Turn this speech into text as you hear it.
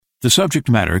The subject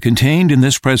matter contained in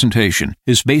this presentation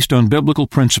is based on biblical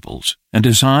principles and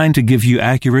designed to give you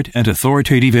accurate and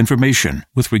authoritative information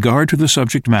with regard to the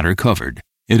subject matter covered.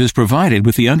 It is provided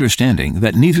with the understanding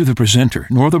that neither the presenter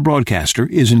nor the broadcaster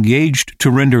is engaged to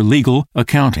render legal,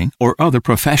 accounting, or other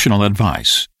professional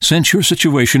advice. Since your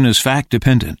situation is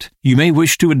fact-dependent, you may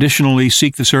wish to additionally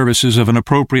seek the services of an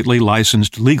appropriately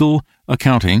licensed legal,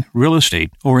 accounting, real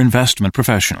estate, or investment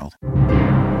professional.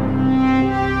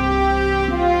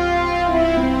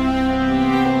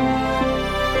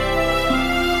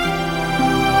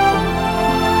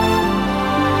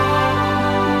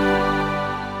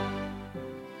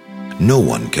 No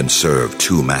one can serve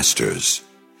two masters.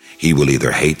 He will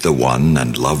either hate the one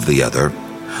and love the other,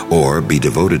 or be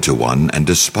devoted to one and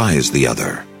despise the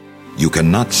other. You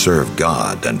cannot serve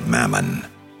God and mammon.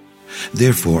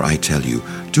 Therefore, I tell you,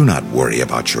 do not worry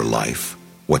about your life,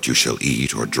 what you shall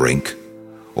eat or drink,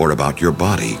 or about your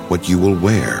body, what you will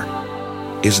wear.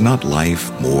 Is not life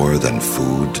more than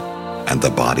food, and the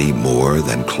body more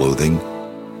than clothing?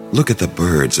 Look at the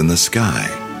birds in the sky.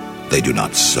 They do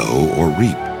not sow or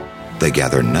reap. They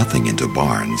gather nothing into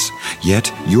barns,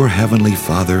 yet your heavenly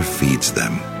Father feeds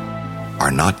them. Are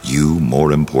not you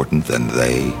more important than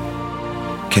they?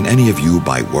 Can any of you,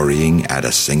 by worrying, add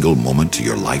a single moment to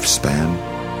your lifespan?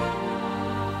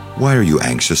 Why are you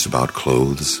anxious about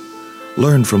clothes?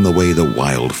 Learn from the way the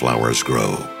wildflowers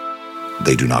grow.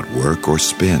 They do not work or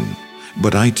spin,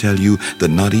 but I tell you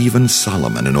that not even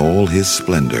Solomon in all his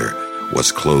splendor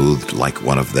was clothed like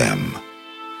one of them.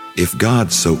 If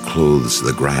God so clothes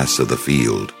the grass of the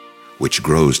field, which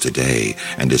grows today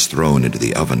and is thrown into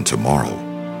the oven tomorrow,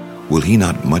 will he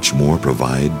not much more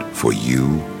provide for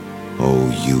you, O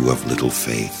you of little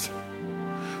faith?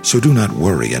 So do not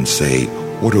worry and say,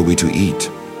 what are we to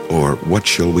eat? Or what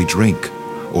shall we drink?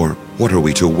 Or what are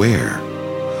we to wear?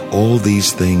 All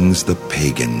these things the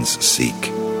pagans seek.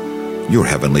 Your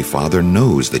heavenly Father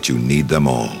knows that you need them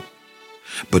all.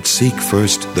 But seek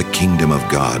first the kingdom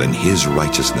of God and his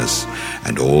righteousness,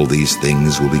 and all these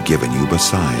things will be given you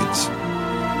besides.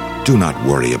 Do not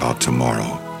worry about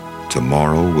tomorrow.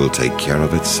 Tomorrow will take care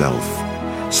of itself.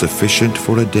 Sufficient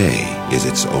for a day is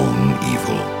its own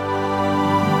evil.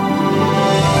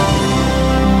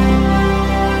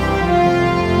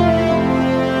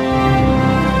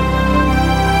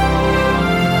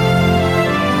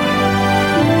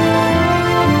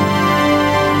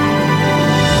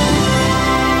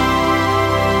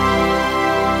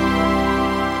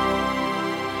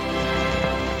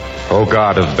 O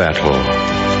God of battle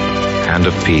and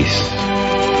of peace,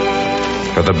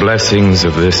 for the blessings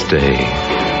of this day,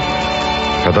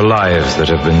 for the lives that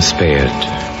have been spared,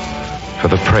 for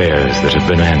the prayers that have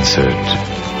been answered,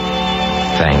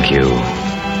 thank you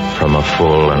from a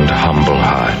full and humble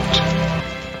heart.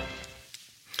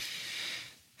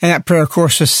 And that prayer, of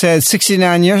course, was said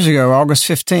 69 years ago, August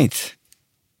 15th,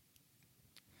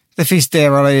 the feast day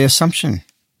of Our Lady of Assumption.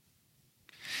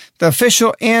 The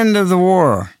official end of the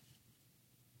war.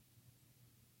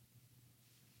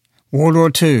 World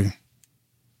War II.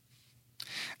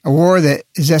 A war that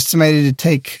is estimated to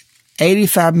take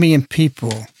 85 million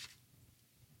people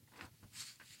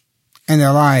and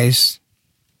their lives,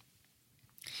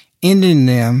 ending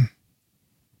them,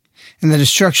 and the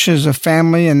destructions of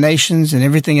family and nations and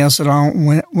everything else that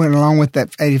went along with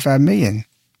that 85 million.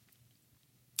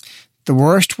 The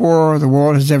worst war the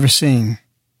world has ever seen.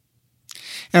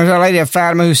 And it was Our Lady of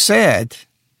Fatima who said,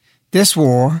 this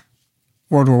war,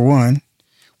 World War I,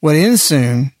 would end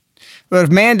soon, but if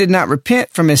man did not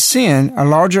repent from his sin, a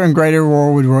larger and greater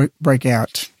war would break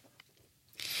out.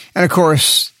 And of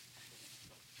course,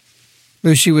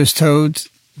 Lucy was told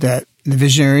that the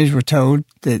visionaries were told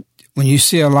that when you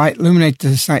see a light illuminate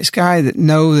the night sky, that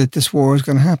know that this war is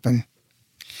going to happen.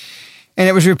 And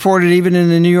it was reported even in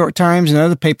the New York Times and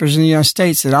other papers in the United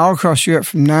States that all across Europe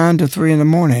from 9 to 3 in the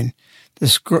morning,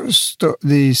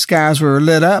 the skies were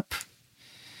lit up.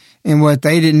 And what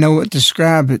they didn't know what to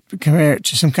describe it, compare it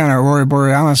to some kind of aurora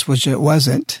borealis, which it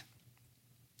wasn't.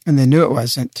 And they knew it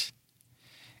wasn't.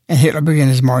 And Hitler began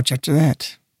his march after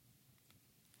that.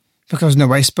 Because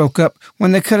nobody spoke up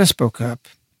when they could have spoke up.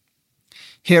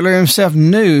 Hitler himself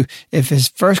knew if his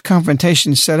first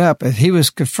confrontation set up, if he was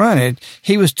confronted,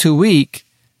 he was too weak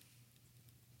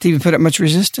to even put up much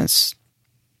resistance.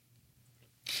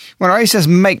 When he says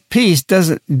make peace,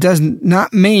 does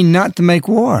not mean not to make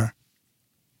war.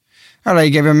 Our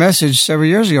Lady gave a message several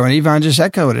years ago, and Yvonne just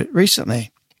echoed it recently.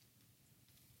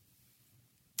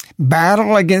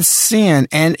 Battle against sin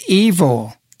and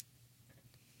evil.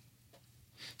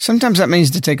 Sometimes that means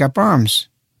to take up arms.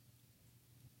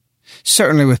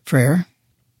 Certainly with prayer.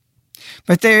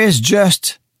 But there is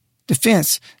just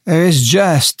defense. There is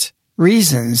just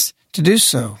reasons to do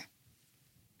so.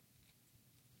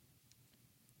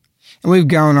 And we've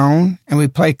gone on and we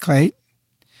placate.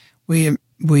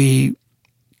 We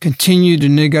continue to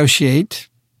negotiate.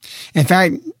 In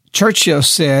fact, Churchill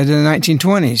said in the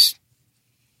 1920s,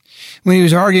 when he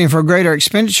was arguing for greater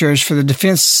expenditures for the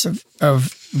defense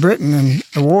of Britain in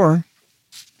the war,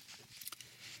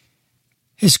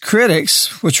 his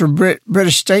critics, which were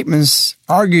British statesmen,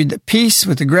 argued that peace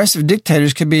with aggressive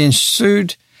dictators could be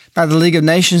ensued by the League of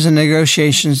Nations and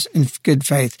negotiations in good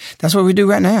faith. That's what we do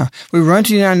right now. We run to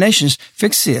the United Nations,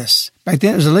 fix this. Back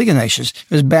then it was the League of Nations.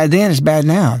 It was bad then, it's bad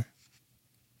now.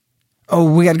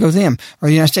 Oh, we got to go to them. Or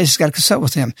the United States has got to consult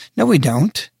with them. No, we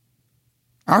don't.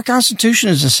 Our Constitution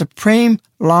is the supreme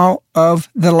law of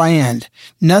the land.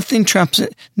 Nothing trumps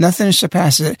it. Nothing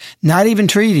surpasses it. Not even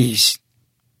treaties.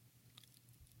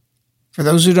 For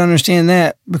those who don't understand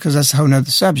that, because that's a whole nother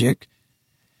subject,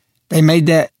 they made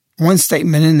that one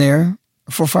statement in there,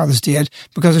 our forefathers did,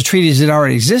 because the treaties had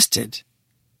already existed.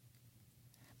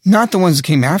 Not the ones that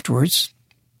came afterwards.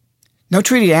 No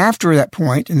treaty after that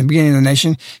point, in the beginning of the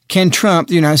nation, can trump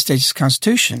the United States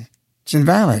Constitution. It's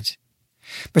invalid.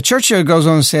 But Churchill goes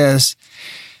on and says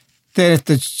that at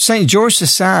the St. George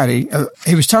Society,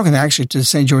 he was talking actually to the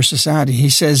St. George Society, he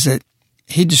says that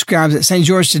he describes that St.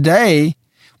 George today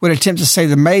would attempt to save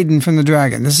the maiden from the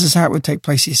dragon. This is how it would take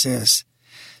place, he says.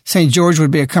 St. George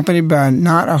would be accompanied by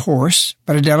not a horse,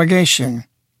 but a delegation.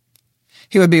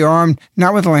 He would be armed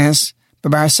not with a lance,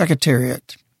 but by a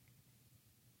secretariat.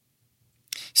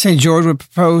 St. George would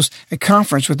propose a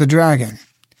conference with the dragon,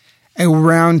 a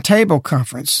round table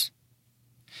conference.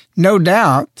 No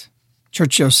doubt,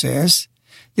 Churchill says,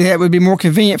 that it would be more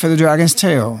convenient for the dragon's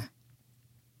tail.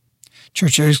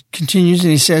 Churchill continues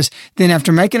and he says, then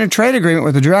after making a trade agreement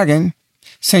with the dragon,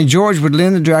 St. George would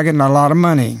lend the dragon a lot of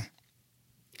money.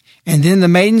 And then the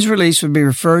maiden's release would be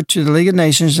referred to the League of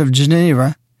Nations of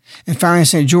Geneva, and finally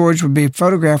St. George would be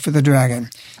photographed with the dragon.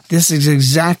 This is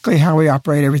exactly how we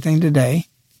operate everything today.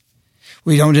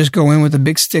 We don't just go in with a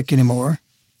big stick anymore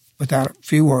without a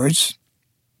few words.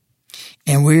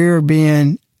 And we're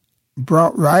being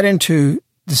brought right into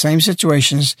the same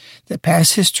situations that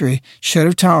past history should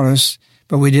have taught us,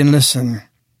 but we didn't listen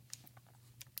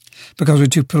because we're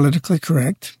too politically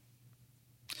correct.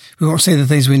 We won't say the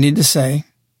things we need to say.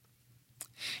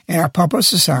 And our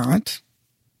pulpits are silent.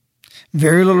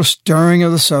 Very little stirring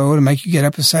of the soul to make you get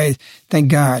up and say,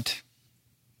 thank God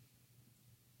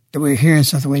that we're hearing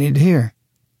something we need to hear.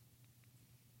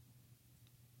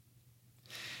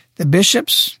 The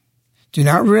bishops do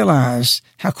not realize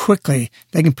how quickly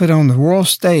they can put on the world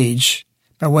stage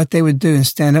by what they would do and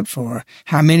stand up for,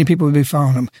 how many people would be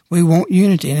following them. We want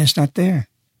unity, and it's not there.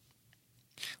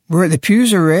 The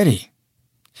pews are ready.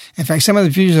 In fact, some of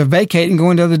the pews are vacating,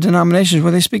 going to other denominations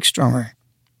where they speak stronger.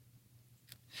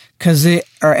 Because they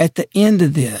are at the end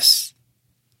of this.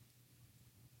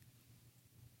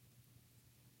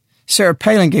 Sarah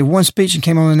Palin gave one speech and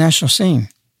came on the national scene.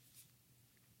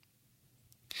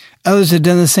 Others have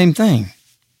done the same thing.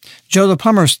 Joe the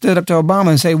plumber stood up to Obama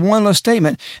and said one little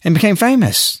statement and became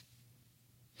famous.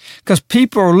 Because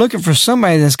people are looking for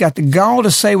somebody that's got the gall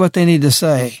to say what they need to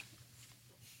say.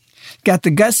 Got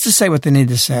the guts to say what they need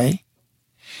to say.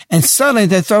 And suddenly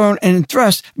they're thrown and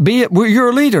thrust, be it, you're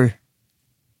a leader.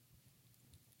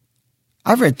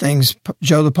 I've read things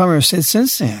Joe the plumber has said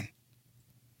since then.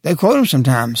 They quote him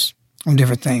sometimes on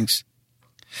different things.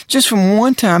 Just from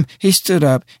one time, he stood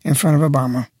up in front of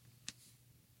Obama.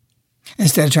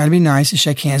 Instead of trying to be nice and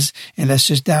shake hands and let's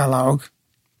just dialogue.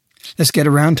 Let's get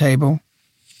a round table.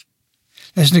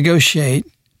 Let's negotiate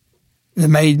the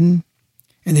maiden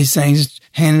and these things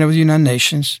handed over to the United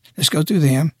Nations. Let's go through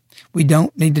them. We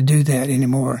don't need to do that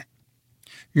anymore.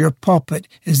 Your pulpit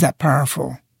is that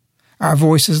powerful. Our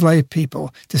voice as lay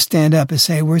people to stand up and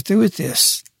say, we're through with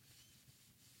this.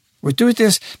 We're through with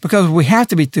this because we have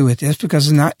to be through with this because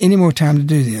there's not any more time to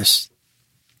do this.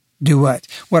 Do what?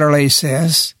 What Our Lady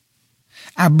says.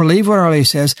 I believe what Our Lady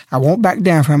says. I won't back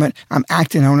down from it. I'm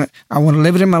acting on it. I want to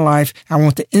live it in my life. I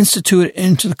want to institute it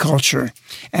into the culture.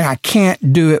 And I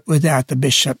can't do it without the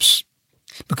bishops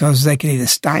because they can either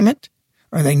stymie it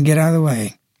or they can get out of the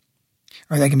way.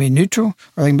 Or they can be neutral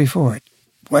or they can be for it.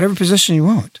 Whatever position you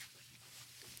want.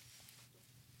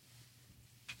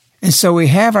 And so we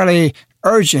have Our Lady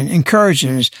urging,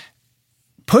 encouraging us,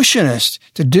 pushing us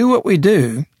to do what we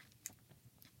do.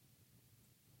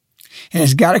 And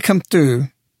it's got to come through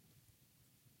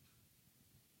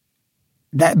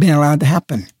that being allowed to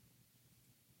happen.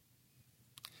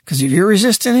 Because if you're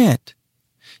resisting it,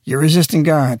 you're resisting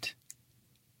God.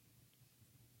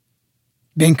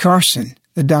 Ben Carson,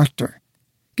 the doctor,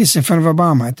 gets in front of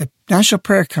Obama at the National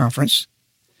Prayer Conference,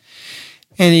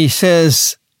 and he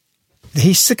says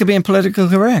he's sick of being politically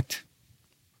correct.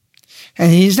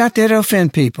 And he's not there to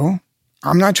offend people.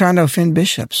 I'm not trying to offend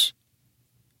bishops.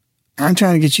 I'm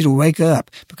trying to get you to wake up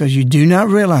because you do not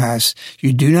realize,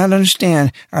 you do not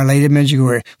understand Our Lady of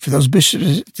Medjugorje. For those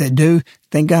bishops that do,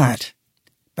 thank God.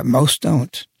 But most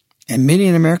don't. And many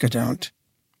in America don't.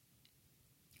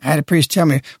 I had a priest tell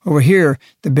me, over here,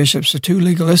 the bishops are too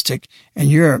legalistic. In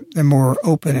Europe, they're more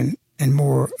open and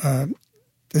more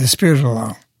the spirit of the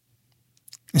law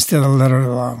instead of the letter of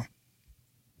the law.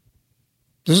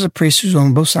 This is a priest who's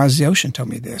on both sides of the ocean told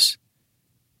me this.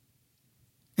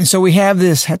 And so we have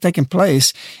this taking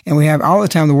place, and we have all the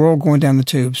time the world going down the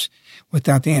tubes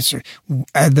without the answer.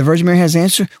 The Virgin Mary has the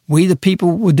answer. We, the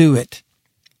people, will do it.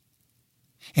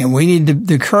 And we need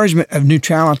the encouragement of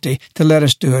neutrality to let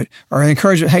us do it, or the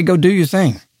encouragement, hey, go do your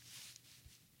thing.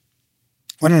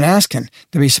 We're not asking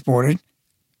to be supported,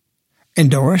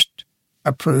 endorsed,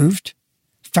 approved,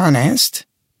 financed,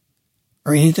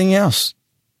 or anything else.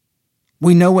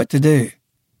 We know what to do.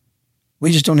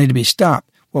 We just don't need to be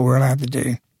stopped what we're allowed to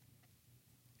do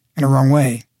in a wrong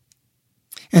way.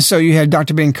 And so you have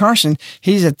Dr. Ben Carson.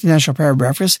 He's at the National Prayer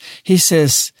Breakfast. He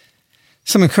says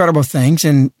some incredible things,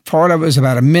 and part of it was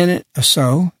about a minute or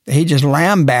so that he just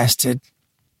lambasted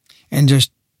and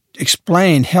just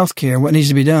explained healthcare, what needs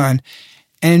to be done,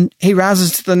 and he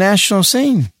rises to the national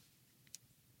scene.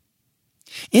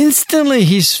 Instantly,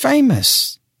 he's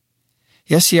famous.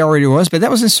 Yes, he already was, but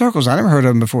that was in circles. I never heard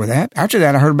of him before that. After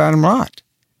that, I heard about him a lot.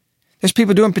 There's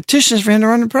people doing petitions for him to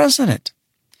run for president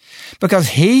because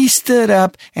he stood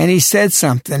up and he said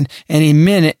something and he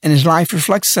meant it, and his life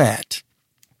reflects that.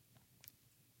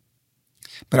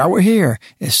 But all we're here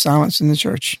is silence in the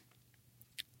church.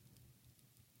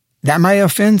 That may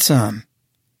offend some.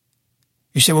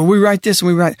 You say, well, we write this and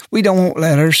we write. We don't want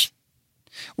letters.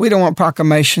 We don't want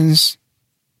proclamations.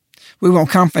 We want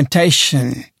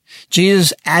confrontation.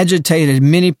 Jesus agitated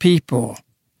many people,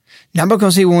 not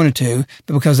because he wanted to,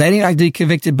 but because they didn't like to be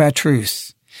convicted by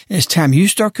truth. And it's time you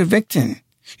start convicting.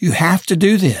 You have to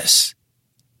do this.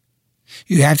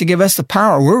 You have to give us the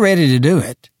power. We're ready to do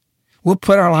it. We'll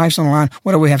put our lives on the line.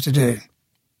 What do we have to do?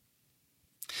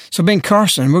 So Ben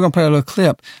Carson, we're going to play a little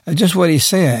clip of just what he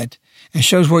said, and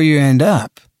shows where you end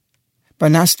up by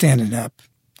not standing up.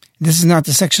 This is not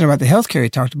the section about the health care he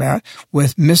talked about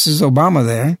with Mrs. Obama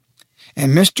there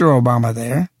and Mr. Obama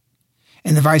there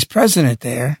and the vice president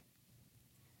there.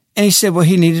 And he said what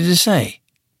he needed to say.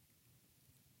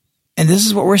 And this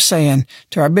is what we're saying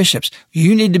to our bishops.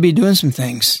 You need to be doing some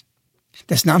things.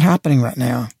 That's not happening right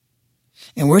now.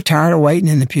 And we're tired of waiting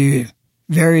in the pew.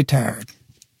 Very tired.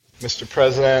 Mr.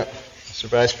 President, Mr.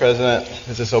 Vice President,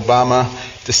 Mrs. Obama,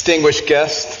 distinguished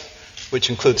guests, which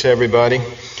includes everybody,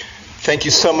 thank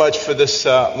you so much for this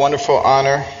wonderful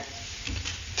honor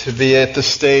to be at the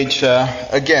stage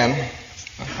again.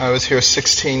 I was here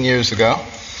 16 years ago,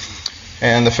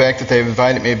 and the fact that they've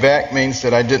invited me back means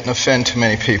that I didn't offend too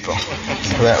many people.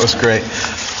 So that was great.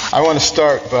 I want to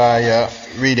start by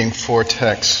reading 4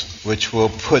 texts which will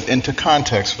put into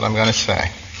context what I'm going to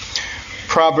say.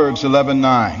 Proverbs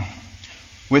 11:9.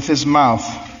 With his mouth,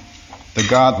 the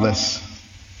godless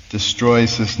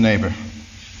destroys his neighbor,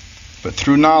 but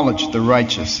through knowledge the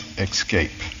righteous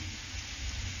escape.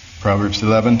 Proverbs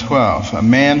 11:12. A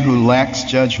man who lacks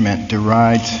judgment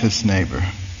derides his neighbor,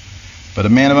 but a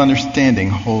man of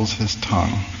understanding holds his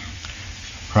tongue.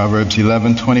 Proverbs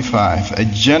 11:25. A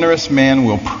generous man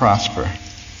will prosper.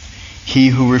 He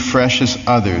who refreshes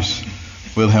others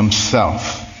will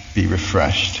himself be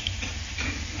refreshed.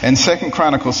 And 2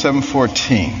 Chronicles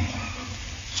 7:14.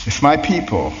 If my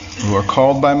people who are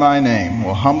called by my name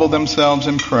will humble themselves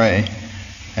and pray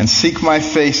and seek my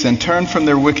face and turn from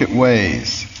their wicked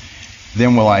ways,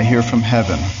 then will I hear from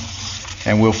heaven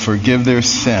and will forgive their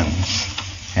sins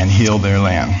and heal their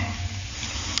land.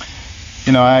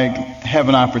 You know, I have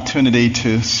an opportunity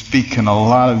to speak in a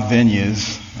lot of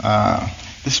venues.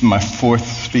 This is my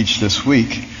 4th speech this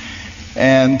week.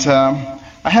 And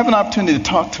I have an opportunity to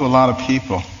talk to a lot of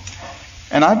people.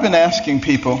 And I've been asking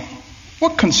people,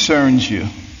 what concerns you?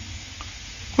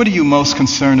 What are you most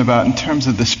concerned about in terms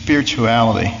of the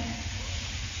spirituality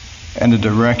and the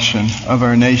direction of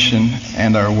our nation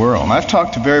and our world? And I've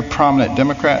talked to very prominent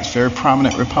Democrats, very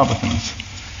prominent Republicans.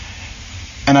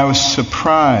 And I was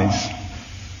surprised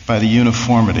by the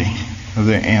uniformity of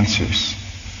their answers.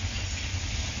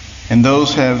 And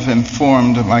those have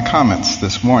informed my comments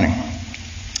this morning.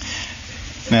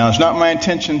 Now, it's not my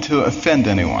intention to offend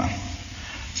anyone.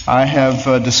 I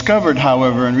have discovered,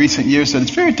 however, in recent years that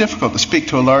it's very difficult to speak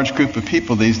to a large group of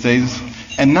people these days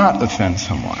and not offend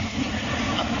someone.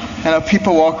 I know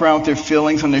people walk around with their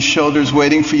feelings on their shoulders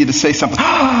waiting for you to say something.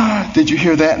 Did you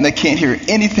hear that? And they can't hear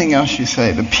anything else you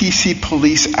say. The PC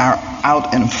police are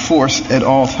out in force at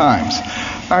all times.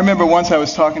 I remember once I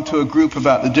was talking to a group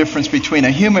about the difference between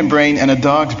a human brain and a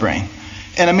dog's brain.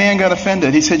 And a man got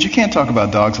offended. He said, you can't talk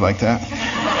about dogs like that.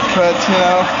 But,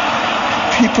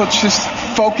 people just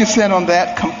focus in on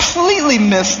that, completely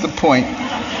miss the point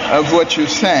of what you're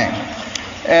saying.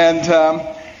 And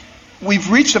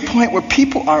we've reached a point where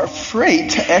people are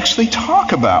afraid to actually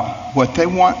talk about what they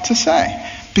want to say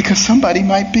because somebody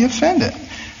might be offended.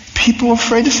 People are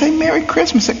afraid to say Merry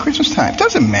Christmas at Christmas time. It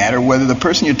doesn't matter whether the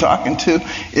person you're talking to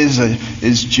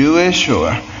is Jewish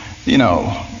or,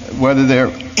 whether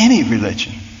they're any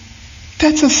religion.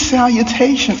 That's a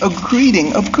salutation, a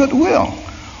greeting of goodwill.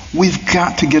 We've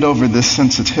got to get over this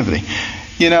sensitivity.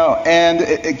 And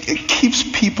it keeps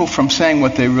people from saying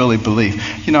what they really believe.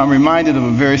 I'm reminded of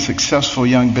a very successful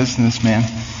young businessman.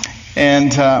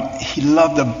 And he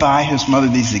loved to buy his mother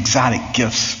these exotic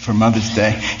gifts for Mother's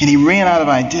Day. And he ran out of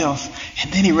ideals.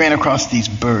 And then he ran across these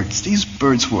birds. These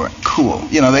birds were cool.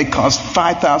 They cost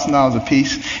 $5,000 a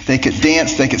piece. They could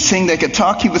dance, they could sing, they could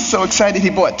talk. He was so excited he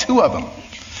bought 2 of them.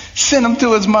 Sent them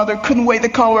to his mother. Couldn't wait to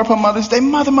call her up on Mother's Day.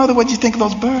 Mother, what did you think of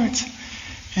those birds?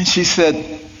 And she said,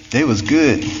 they was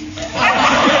good. He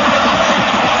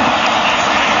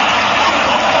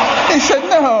said,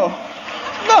 no,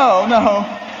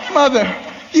 Mother,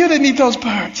 you didn't eat those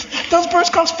birds. Those birds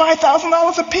cost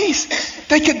 $5,000 a piece.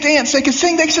 They could dance, they could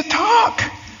sing, they could talk.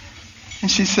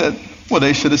 And she said, well,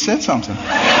 they should have said something.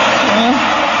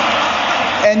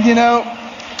 And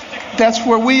that's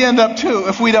where we end up too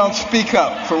if we don't speak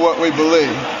up for what we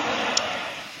believe.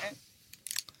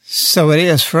 So it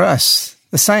is for us,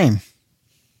 the same.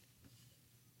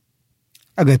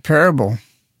 A good parable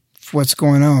for what's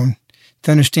going on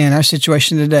to understand our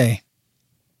situation today.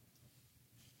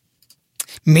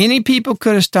 Many people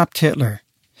could have stopped Hitler.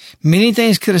 Many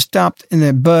things could have stopped in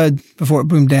the bud before it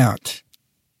bloomed out.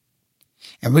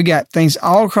 And we got things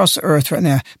all across the earth right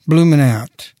now blooming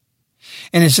out.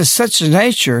 And it's just such a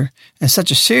nature and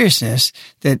such a seriousness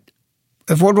that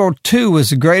if World War II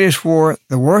was the greatest war,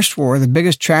 the worst war, the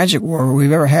biggest tragic war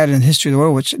we've ever had in the history of the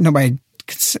world, which nobody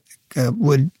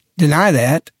would deny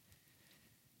that,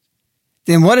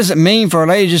 then what does it mean for a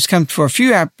lady to just come for a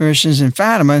few apparitions in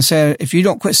Fatima and say, if you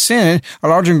don't quit sinning, a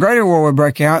larger and greater war will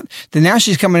break out? Then now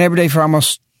she's coming every day for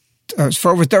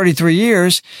for over 33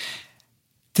 years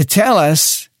to tell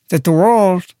us that the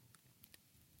world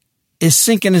is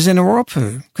sinking as in a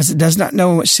whirlpool because it does not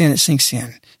know what sin it sinks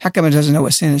in. How come it doesn't know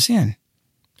what sin it's in?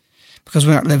 Because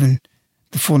we're not living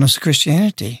the fullness of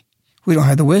Christianity. We don't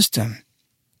have the wisdom.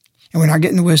 And we're not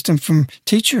getting the wisdom from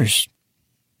teachers.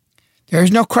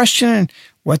 There's no question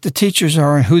what the teachers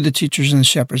are and who the teachers and the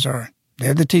shepherds are.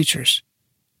 They're the teachers.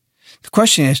 The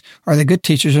question is, are they good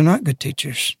teachers or not good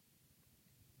teachers?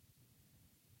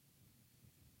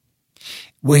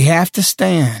 We have to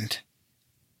stand.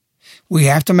 We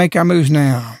have to make our moves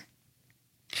now.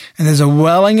 And there's a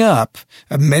welling up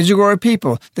of Medjugorje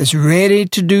people that's ready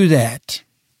to do that.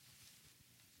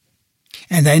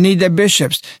 And they need their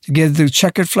bishops to give the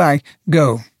checkered flag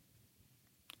go.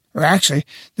 Or actually,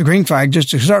 the green flag just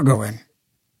to start going.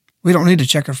 We don't need a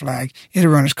checkered flag.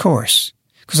 It'll run its course.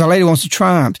 Because Our Lady wants to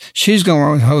triumph. She's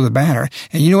going to hold the banner.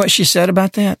 And you know what she said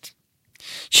about that?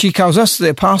 She calls us the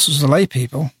apostles, the lay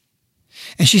people.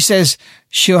 And she says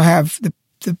she'll have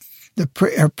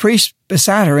her priest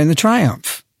beside her in the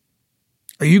triumph.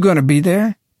 Are you going to be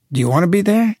there? Do you want to be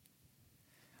there?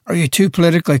 Are you too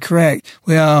politically correct?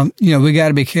 Well, we got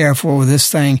to be careful with this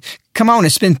thing. Come on,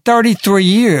 it's been 33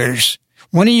 years.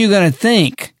 When are you going to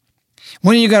think?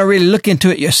 When are you going to really look into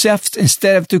it yourself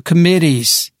instead of through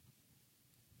committees?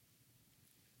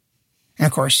 And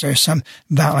of course, there's some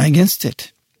battling against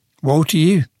it. Woe to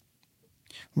you.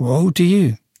 Woe to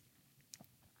you.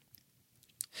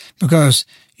 Because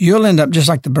you'll end up just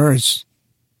like the birds.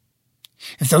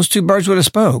 If those 2 birds would have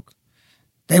spoke,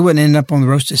 they wouldn't end up on the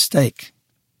roasted steak.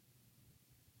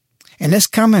 And it's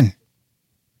coming.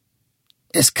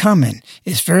 It's coming.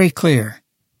 It's very clear.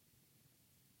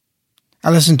 I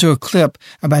listened to a clip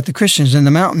about the Christians in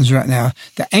the mountains right now,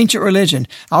 the ancient religion.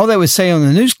 All they would say on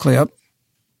the news clip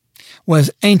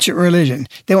was ancient religion.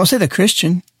 They won't say the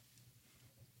Christian.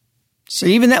 So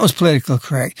even that was politically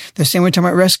correct. They're saying we're talking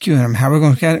about rescuing them, how we're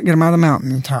going to get them out of the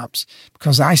mountain tops,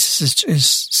 because ISIS is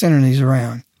sending these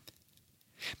around.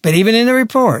 But even in the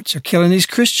reports of killing these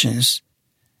Christians,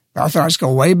 the Orthodox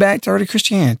go way back to early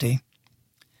Christianity.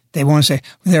 They want to say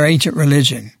they're ancient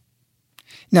religion.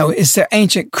 No, it's their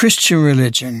ancient Christian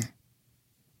religion.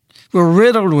 We're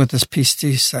riddled with this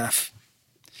PC stuff.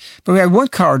 But we have one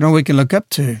cardinal we can look up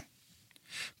to.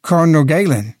 Cardinal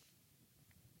Galen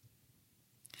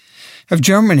of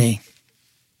Germany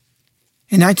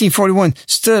in 1941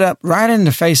 stood up right in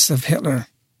the face of Hitler,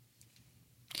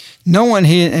 knowing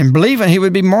and believing he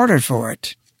would be martyred for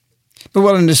it, but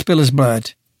willing to spill his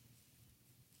blood.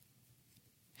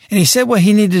 And he said what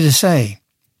he needed to say.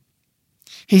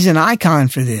 He's an icon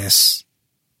for this.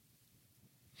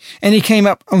 And he came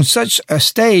up on such a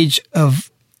stage of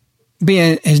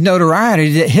being his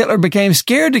notoriety that Hitler became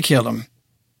scared to kill him.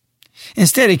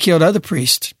 Instead, he killed other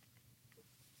priests.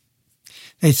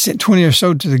 They sent 20 or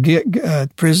so to the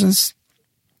prisons.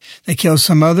 They killed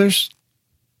some others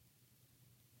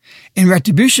in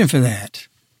retribution for that.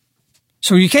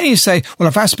 So you can't even say, well,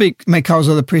 if I speak, may cause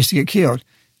other priests to get killed.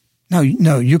 No,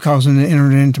 you cause them to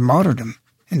enter into martyrdom,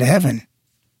 into heaven.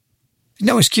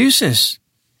 No excuses.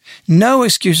 No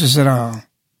excuses at all.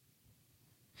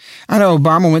 I know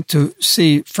Obama went to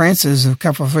see Francis a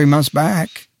couple of 3 months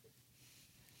back,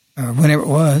 whenever it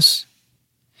was,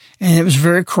 and it was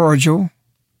very cordial.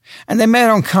 And they met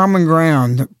on common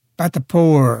ground about the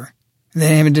poor. They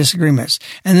didn't have disagreements.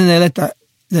 And then they let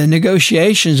the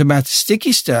negotiations about the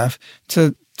sticky stuff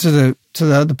to the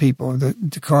other people,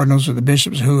 the cardinals or the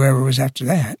bishops, whoever was after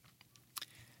that,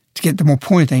 to get the more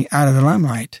pointy thing out of the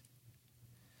limelight.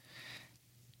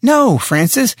 No,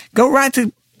 Francis, go right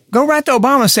to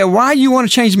Obama and say, why you want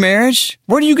to change marriage?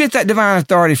 Where do you get that divine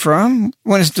authority from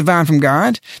when it's divine from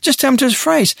God? Just tell him to his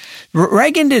face.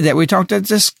 Reagan did that. We talked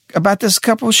about this a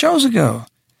couple of shows ago.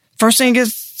 First thing he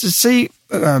gets to see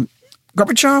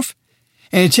Gorbachev,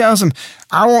 and he tells him,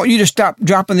 I want you to stop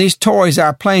dropping these toys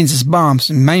out of planes as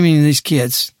bombs and maiming these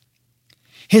kids.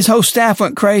 His whole staff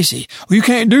went crazy. Well, you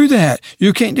can't do that.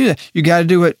 You can't do that. You got to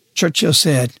do what Churchill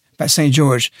said about St.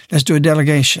 George. Let's do a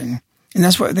delegation. And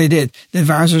that's what they did. The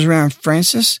advisors around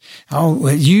Francis,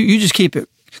 you just keep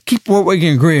what we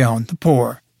can agree on, the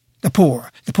poor.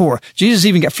 Jesus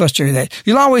even got frustrated with that.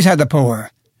 You'll always have the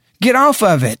poor. Get off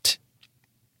of it.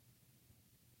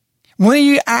 When are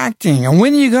you acting? And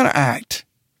when are you going to act?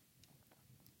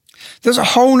 There's a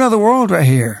whole nother world right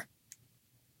here.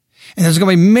 And there's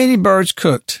going to be many birds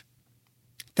cooked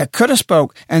that could have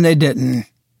spoke and they didn't.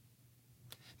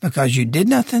 Because you did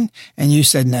nothing and you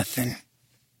said nothing.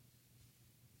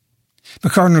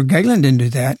 But Cardinal Galen didn't do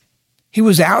that. He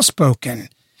was outspoken.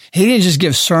 He didn't just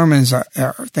give sermons or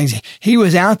things. He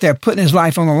was out there putting his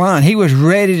life on the line. He was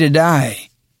ready to die.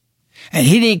 And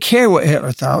he didn't care what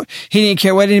Hitler thought. He didn't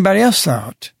care what anybody else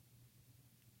thought.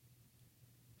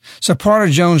 So part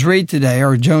of Jones Reed today,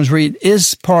 or Jones Reed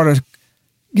is part of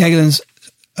Galen's,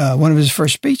 one of his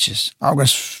first speeches, in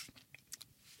August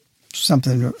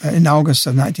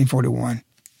of 1941.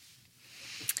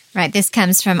 Right. This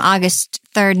comes from August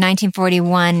 3rd,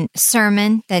 1941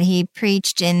 sermon that he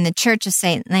preached in the Church of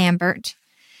St. Lambert.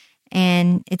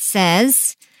 And it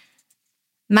says,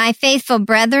 My faithful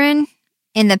brethren,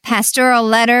 in the pastoral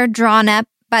letter drawn up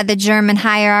by the German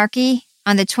hierarchy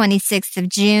on the 26th of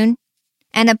June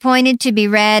and appointed to be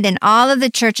read in all of the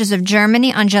churches of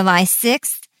Germany on July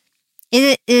 6th,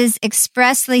 it is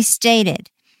expressly stated,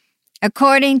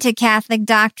 according to Catholic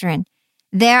doctrine,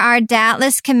 there are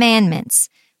doubtless commandments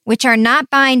which are not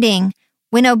binding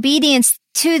when obedience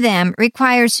to them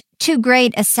requires too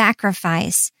great a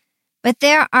sacrifice. But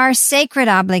there are sacred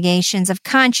obligations of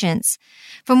conscience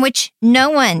from which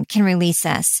no one can release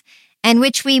us and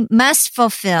which we must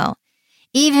fulfill,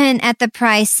 even at the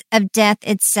price of death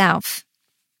itself.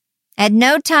 At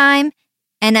no time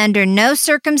and under no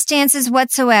circumstances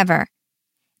whatsoever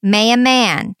may a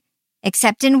man,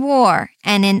 except in war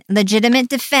and in legitimate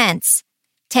defense,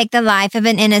 take the life of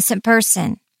an innocent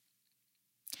person.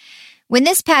 When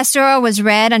this pastoral was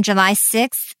read on July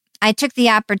 6th, I took the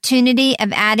opportunity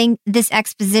of adding this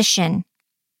exposition.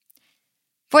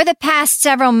 For the past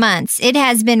several months, it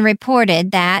has been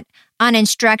reported that, on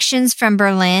instructions from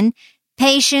Berlin,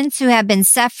 patients who have been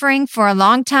suffering for a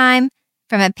long time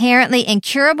from apparently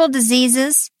incurable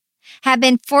diseases have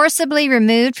been forcibly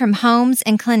removed from homes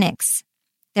and clinics.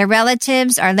 Their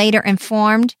relatives are later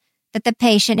informed that the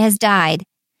patient has died,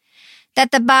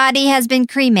 that the body has been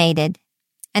cremated,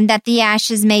 and that the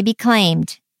ashes may be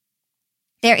claimed.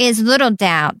 There is little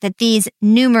doubt that these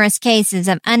numerous cases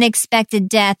of unexpected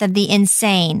death of the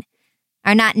insane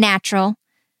are not natural,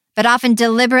 but often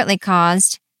deliberately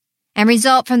caused, and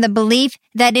result from the belief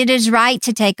that it is right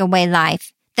to take away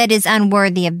life that is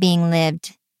unworthy of being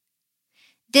lived.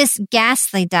 This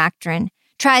ghastly doctrine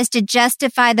tries to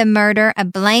justify the murder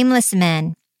of blameless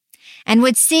men and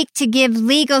would seek to give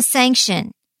legal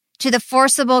sanction to the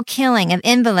forcible killing of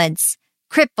invalids,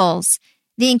 cripples,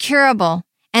 the incurable,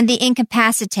 and the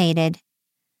incapacitated.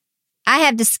 I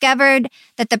have discovered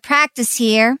that the practice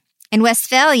here in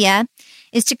Westphalia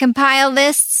is to compile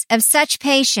lists of such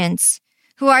patients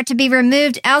who are to be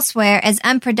removed elsewhere as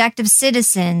unproductive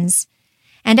citizens,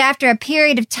 and after a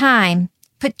period of time,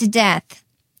 put to death.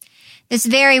 This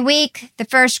very week, the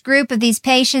first group of these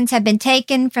patients have been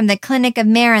taken from the clinic of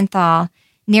Marienthal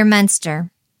near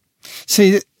Munster.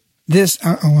 See, this,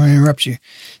 I want to interrupt you.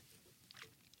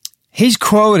 He's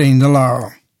quoting the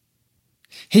law.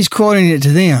 He's quoting it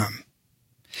to them.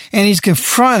 And he's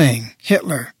confronting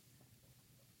Hitler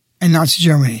and Nazi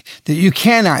Germany that you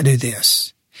cannot do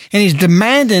this. And he's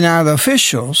demanding out of the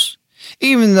officials,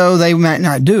 even though they might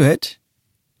not do it,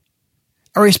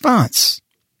 a response.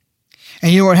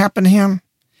 And you know what happened to him?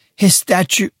 His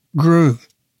stature grew.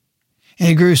 And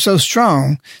it grew so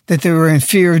strong that they were in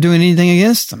fear of doing anything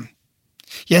against him.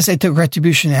 Yes, they took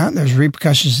retribution out. There's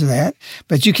repercussions to that.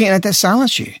 But you can't let that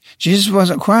silence you. Jesus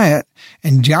wasn't quiet.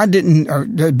 And God didn't, or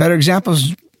the better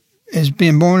examples is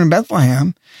being born in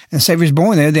Bethlehem. And the Savior's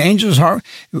born there. The angel's heart,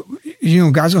 God's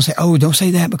going to say, oh, don't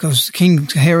say that because King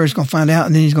Herod's going to find out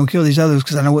and then he's going to kill these others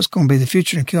because I know what's going to be the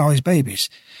future and kill all these babies.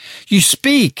 You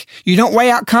speak. You don't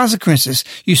weigh out consequences.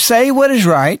 You say what is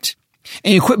right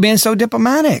and you quit being so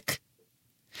diplomatic.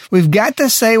 We've got to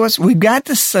say we've got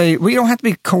to say. We don't have to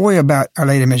be coy about Our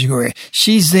Lady of Medjugorje.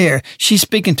 She's there. She's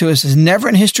speaking to us as never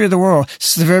in the history of the world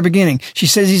since the very beginning. She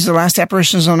says these are the last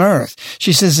apparitions on earth.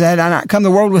 She says that I not come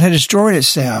the world would have destroyed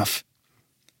itself.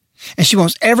 And she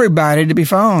wants everybody to be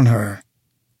following her.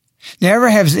 Never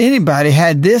has anybody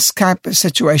had this type of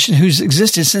situation who's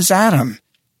existed since Adam.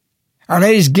 Our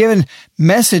Lady's given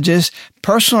messages,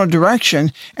 personal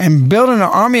direction, and building an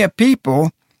army of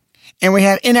people, and we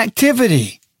have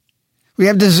inactivity. We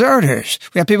have deserters.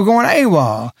 We have people going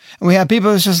AWOL. And we have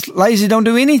people that's just lazy, don't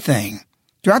do anything.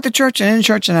 Throughout the church and in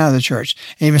church and out of the church.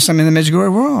 And even some in the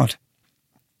Medjugorje world.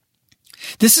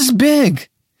 This is big.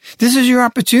 This is your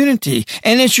opportunity.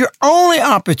 And it's your only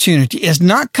opportunity. It's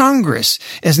not Congress.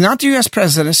 It's not the U.S.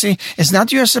 presidency. It's not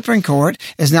the U.S. Supreme Court.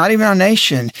 It's not even our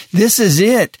nation. This is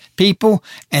it, people.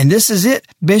 And this is it,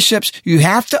 bishops. You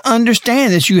have to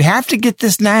understand this. You have to get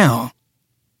this now.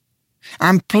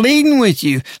 I'm pleading with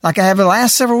you, like I have the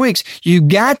last several weeks. You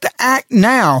got to act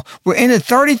now. We're into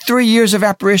 33 years of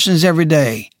apparitions every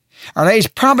day. Our Lady's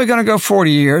probably going to go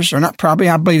 40 years, or not probably,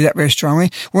 I believe that very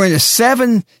strongly. We're into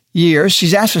 7 years.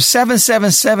 She's asked for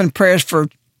 777 prayers for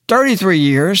 33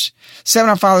 years. 7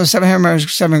 Our Father, 7 Hail Mary,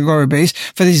 7 Glory Bees.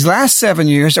 For these last 7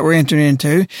 years that we're entering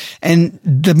into. And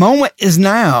the moment is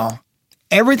now.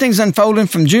 Everything's unfolding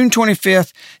from June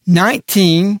 25th,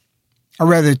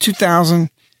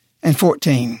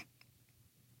 2014.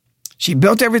 She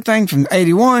built everything from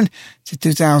 81 to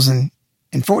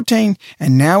 2014,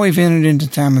 and now we've entered into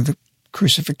the time of the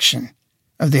crucifixion,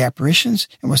 of the apparitions,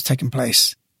 and what's taking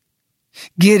place.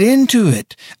 Get into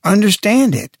it.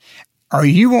 Understand it. Or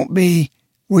you won't be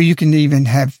where you can even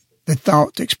have the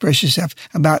thought to express yourself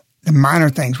about the minor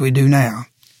things we do now.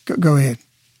 Go ahead.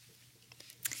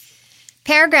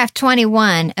 Paragraph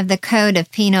 21 of the Code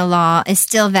of Penal Law is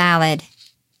still valid.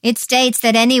 It states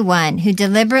that anyone who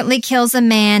deliberately kills a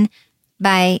man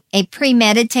by a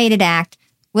premeditated act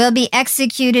will be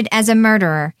executed as a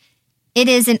murderer. It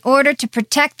is in order to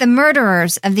protect the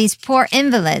murderers of these poor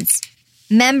invalids,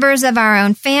 members of our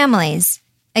own families,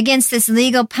 against this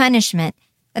legal punishment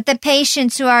that the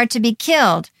patients who are to be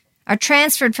killed are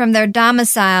transferred from their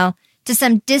domicile to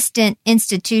some distant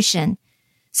institution.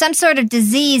 Some sort of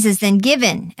disease is then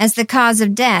given as the cause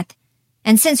of death.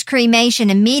 And since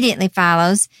cremation immediately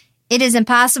follows, it is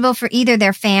impossible for either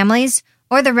their families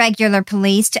or the regular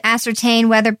police to ascertain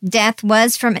whether death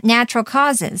was from natural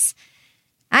causes.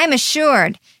 I am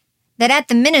assured that at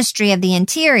the Ministry of the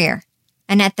Interior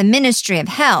and at the Ministry of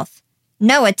Health,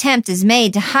 no attempt is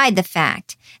made to hide the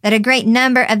fact that a great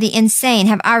number of the insane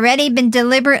have already been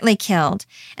deliberately killed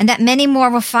and that many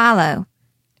more will follow.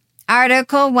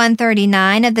 Article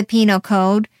 139 of the Penal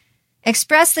Code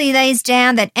expressly lays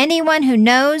down that anyone who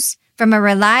knows from a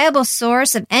reliable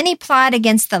source of any plot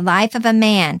against the life of a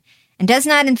man and does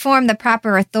not inform the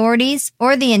proper authorities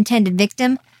or the intended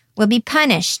victim will be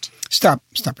punished. Stop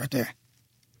right there.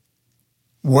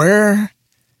 Where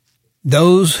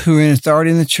those who are in authority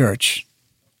in the church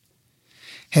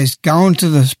has gone to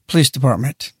the police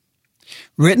department,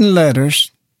 written letters,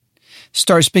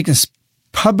 started speaking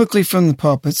publicly from the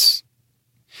pulpits,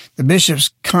 the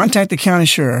bishops contact the county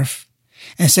sheriff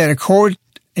and said, according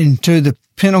to the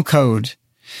penal code,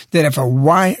 that if a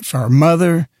wife or a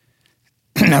mother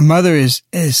is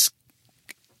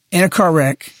in a car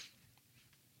wreck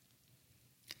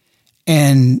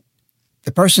and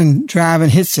the person driving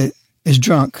hits it is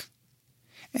drunk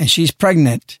and she's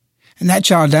pregnant and that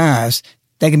child dies,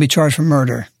 they can be charged for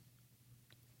murder.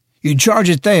 You charge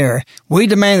it there. We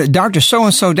demand that Dr.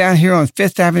 So-and-so down here on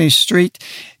 5th Avenue Street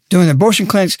doing abortion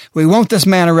clinics, we want this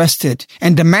man arrested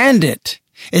and demand it.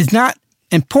 It's not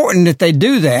important that they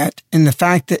do that, and the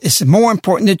fact that it's more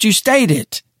important that you state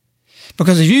it.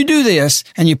 Because if you do this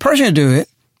and you personally do it,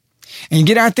 and you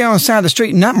get out there on the side of the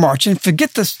street and not marching,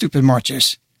 forget the stupid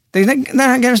marches. They're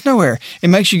not getting us nowhere. It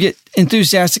makes you get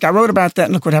enthusiastic. I wrote about that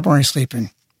and look what happened when you're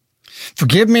sleeping.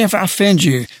 Forgive me if I offend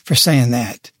you for saying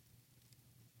that.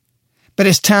 But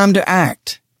it's time to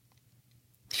act.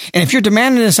 And if you're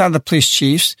demanding this out of the police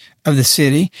chiefs of the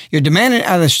city, you're demanding it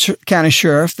out of the county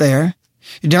sheriff there,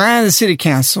 you're demanding the city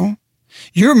council,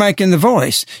 you're making the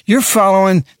voice. You're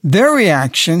following their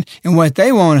reaction and what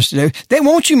they want us to do. They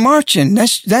want you marching.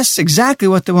 That's exactly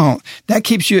what they want. That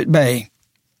keeps you at bay.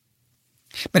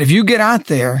 But if you get out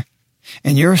there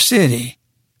in your city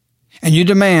and you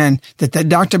demand that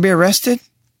doctor be arrested,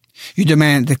 you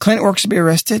demand the clinic workers be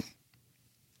arrested,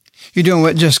 you're doing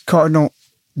what just Cardinal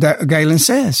Galen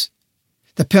says.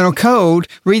 The penal code,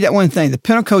 read that one thing. The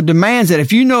penal code demands that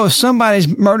if you know if somebody's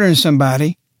murdering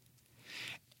somebody,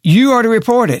 you are to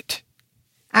report it.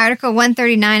 Article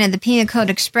 139 of the Penal Code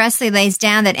expressly lays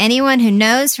down that anyone who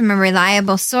knows from a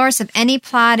reliable source of any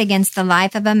plot against the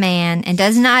life of a man and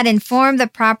does not inform the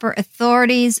proper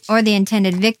authorities or the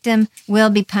intended victim will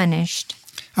be punished.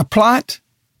 A plot?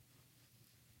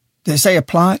 Did it say a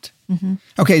plot? Mm-hmm.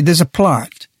 Okay, there's a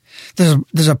plot.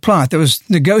 There's a plot. There was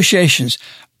negotiations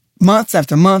month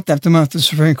after month after month at the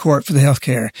Supreme Court for the health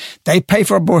care. They pay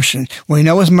for abortion. We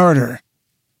know it's murder.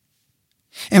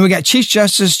 And we got Chief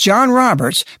Justice John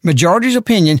Roberts, majority's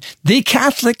opinion, the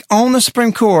Catholic on the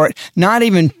Supreme Court, not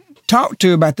even talked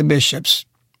to about the bishops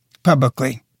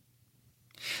publicly.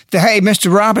 Hey,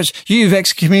 Mr. Roberts, you've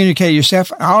excommunicated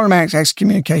yourself, automatic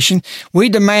excommunication. We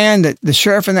demand that the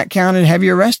sheriff in that county have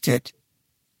you arrested.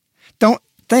 Don't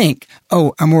think,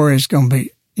 oh, I'm worried it's going to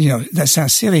be, that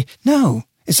sounds silly. No,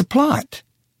 it's a plot.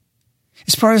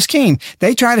 It's part of the scheme.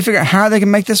 They try to figure out how they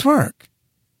can make this work.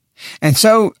 And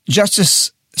so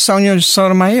Justice Sonia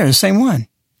Sotomayor, the same one.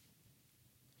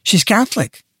 She's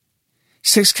Catholic.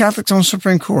 6 Catholics on the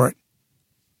Supreme Court.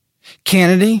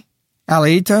 Kennedy,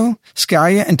 Alito,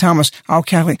 Scalia, and Thomas, all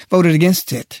Catholic, voted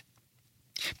against it.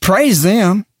 Praise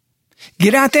them.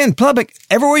 Get out there in public,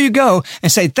 everywhere you go,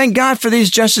 and say, thank God for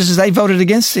these justices. They voted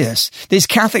against this. These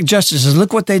Catholic justices,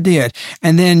 look what they did.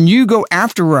 And then you go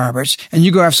after Roberts, and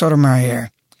you go after Sotomayor.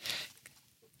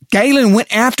 Galen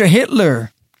went after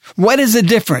Hitler. What is the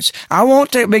difference? I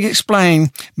want to be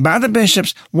explained by the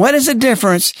bishops what is the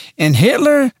difference in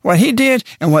Hitler, what he did,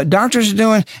 and what doctors are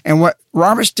doing, and what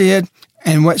Roberts did,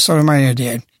 and what Sotomayor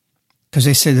did. Because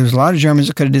they said there was a lot of Germans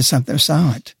that could have did something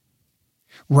silent.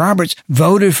 Roberts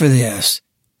voted for this.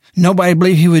 Nobody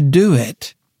believed he would do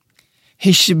it.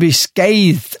 He should be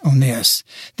scathed on this.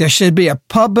 There should be a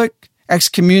public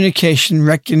excommunication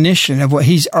recognition of what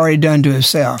he's already done to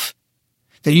himself.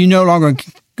 That you no longer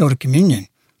go to communion.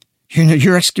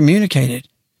 You're excommunicated.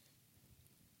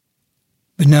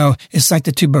 But no, it's like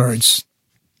the 2 birds.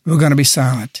 We're going to be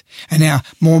silent. And now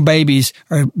more babies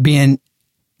are being,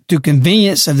 through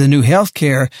convenience of the new health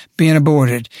care, being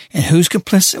aborted. And who's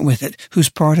complicit with it? Who's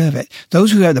part of it?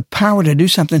 Those who have the power to do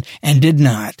something and did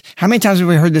not. How many times have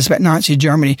we heard this about Nazi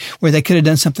Germany where they could have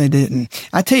done something they didn't?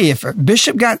 I tell you, if a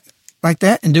bishop got like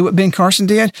that and do what Ben Carson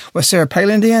did, what Sarah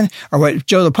Palin did, or what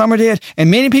Joe the Plumber did,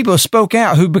 and many people spoke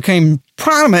out who became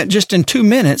prominent just in 2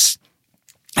 minutes.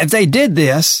 If they did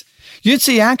this, you'd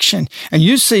see action, and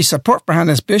you'd see support behind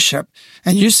this bishop,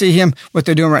 and you see him, what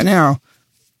they're doing right now,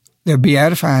 they're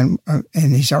beatifying,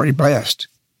 and he's already blessed,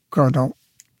 Cardinal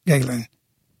Galen,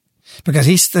 because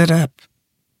he stood up.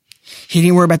 He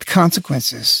didn't worry about the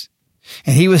consequences.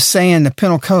 And he was saying the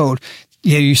penal code.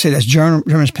 Yeah, you say that's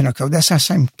German's penal code. That's our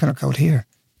same penal code here.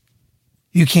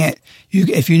 You can't,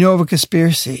 if you know of a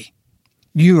conspiracy,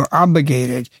 you are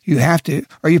obligated, you have to,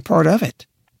 or you're part of it.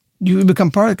 You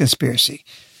become part of the conspiracy.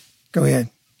 Go ahead.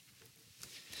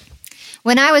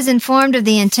 When I was informed of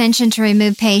the intention to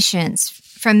remove patients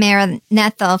from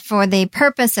Maranatha for the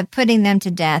purpose of putting them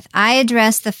to death, I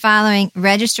addressed the following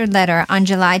registered letter on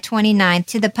July 29th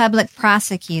to the public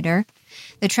prosecutor,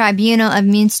 the Tribunal of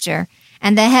Münster,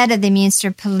 and the head of the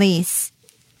Münster Police.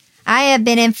 I have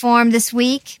been informed this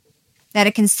week that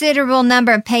a considerable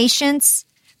number of patients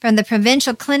from the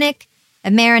provincial clinic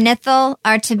of Maranatha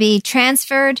are to be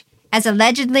transferred as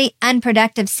allegedly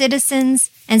unproductive citizens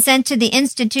and sent to the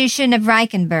institution of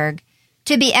Reichenberg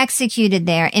to be executed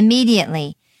there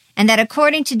immediately, and that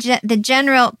according to the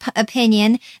general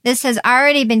opinion, this has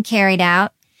already been carried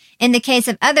out in the case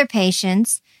of other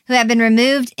patients who have been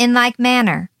removed in like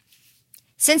manner.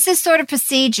 Since this sort of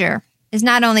procedure is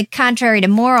not only contrary to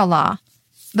moral law,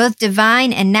 both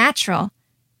divine and natural,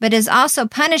 but is also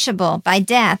punishable by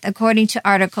death according to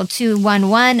Article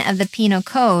 211 of the Penal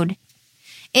Code,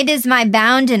 it is my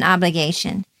bounden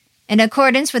obligation, in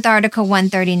accordance with Article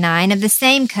 139 of the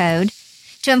same code,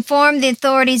 to inform the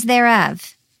authorities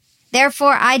thereof.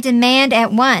 Therefore, I demand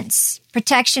at once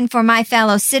protection for my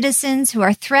fellow citizens who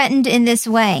are threatened in this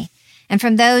way, and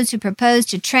from those who propose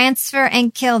to transfer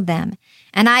and kill them.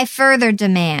 And I further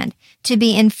demand to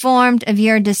be informed of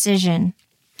your decision.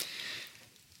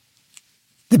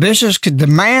 The bishops could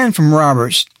demand from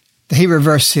Roberts that he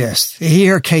reverse this, that he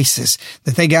hear cases,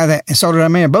 that they got that and sold it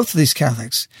on me, both of these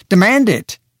Catholics. Demand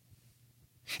it.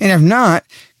 And if not,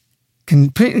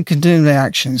 completely condemn the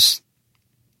actions.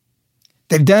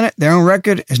 They've done it, their own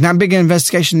record. There's not a big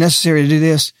investigation necessary to do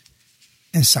this.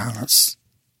 In silence.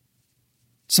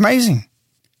 It's amazing.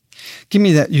 Give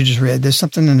me that you just read. There's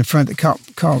something in the front that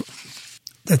called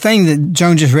the thing that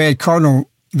Joan just read, Cardinal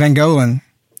Van Galen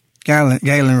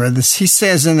read this. He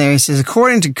says in there, he says,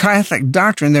 according to Catholic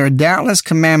doctrine, there are doubtless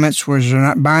commandments which are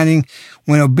not binding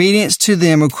when obedience to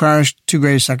them requires too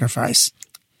great a sacrifice.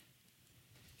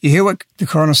 You hear what the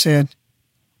Cardinal said?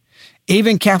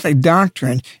 Even Catholic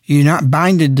doctrine, you're not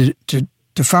binded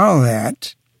to follow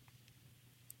that.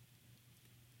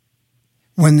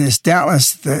 When it's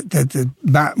doubtless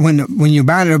when you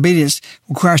bind in obedience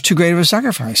requires too great of a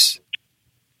sacrifice.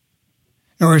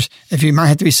 In other words, if you might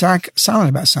have to be silent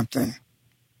about something.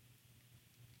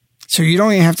 So you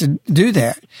don't even have to do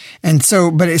that. And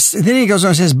so, then he goes on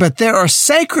and says, but there are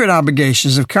sacred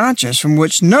obligations of conscience from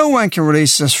which no one can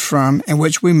release us from and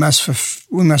which we must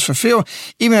fulfill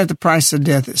even at the price of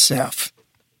death itself.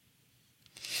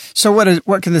 So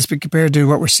what can this be compared to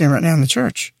what we're seeing right now in the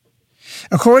church?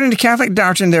 According to Catholic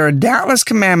doctrine, there are doubtless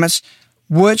commandments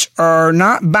which are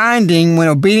not binding when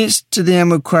obedience to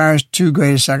them requires too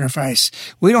great a sacrifice.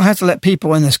 We don't have to let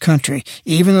people in this country,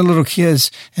 even the little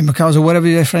kids, and because of whatever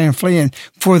they're fleeing,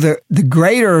 for the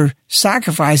greater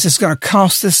sacrifice it's going to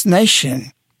cost this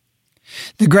nation.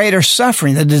 The greater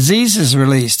suffering, the diseases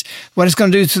released, what it's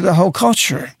going to do to the whole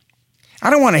culture. I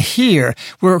don't want to hear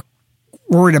we're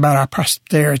worried about our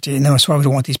prosperity, and that's why we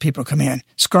don't want these people to come in.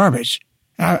 It's garbage.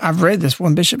 I've read this.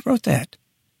 One bishop wrote that.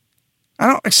 I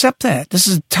don't accept that. This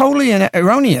is totally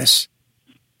erroneous.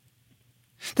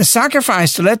 The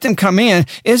sacrifice to let them come in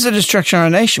is the destruction of our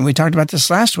nation. We talked about this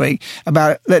last week,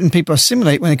 about letting people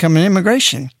assimilate when they come in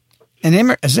immigration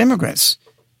and as immigrants.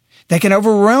 They can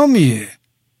overwhelm you.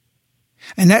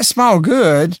 And that small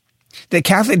good that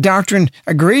Catholic doctrine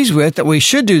agrees with, that we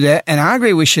should do that, and I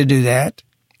agree we should do that,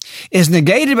 is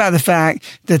negated by the fact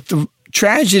that the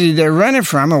tragedy they're running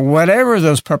from, or whatever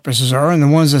those purposes are, and the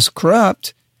ones that's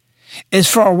corrupt,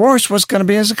 is far worse what's going to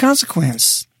be as a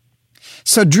consequence.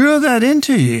 So drill that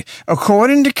into you.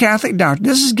 According to Catholic doctrine,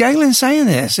 this is Galen saying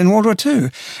this in World War II.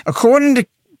 According to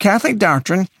Catholic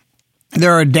doctrine,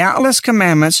 there are doubtless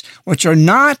commandments which are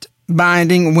not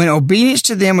binding when obedience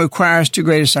to them requires too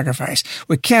great a sacrifice.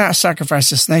 We cannot sacrifice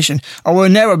this nation, or we'll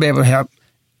never be able to help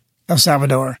El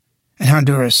Salvador and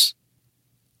Honduras.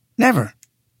 Never.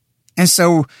 And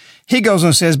so he goes on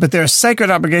and says, but there are sacred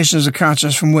obligations of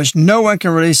conscience from which no one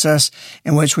can release us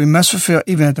and which we must fulfill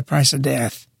even at the price of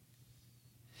death.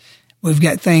 We've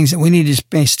got things that we need to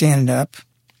be standing up.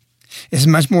 It's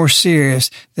much more serious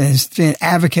than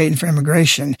advocating for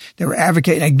immigration. They were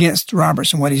advocating against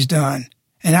Roberts and what he's done.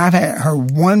 And I've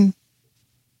heard one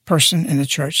person in the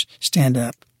church stand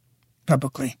up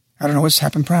publicly. I don't know what's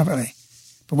happened privately.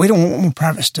 But we don't want more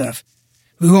private stuff.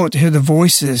 We want to hear the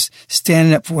voices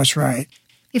standing up for what's right.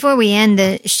 Before we end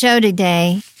the show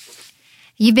today,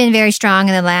 you've been very strong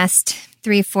in the last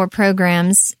 3-4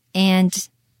 programs, and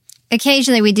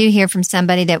occasionally we do hear from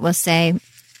somebody that will say,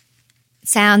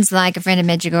 sounds like a friend of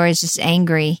Medjugorje is just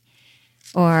angry,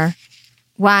 or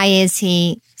why is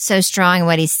he so strong in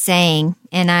what he's saying?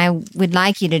 And I would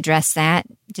like you to address that,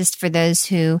 just for those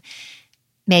who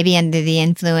may be under the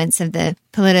influence of the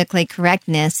politically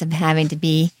correctness of having to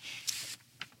be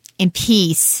in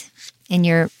peace in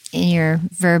your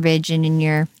verbiage and in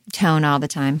your tone all the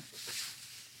time.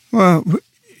 Well,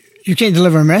 you can't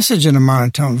deliver a message in a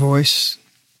monotone voice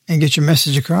and get your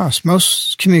message across.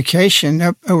 Most communication,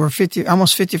 almost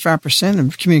 55%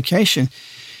 of communication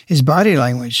is body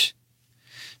language.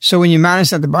 So when you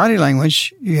minus out the body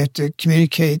language, you have to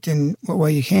communicate in what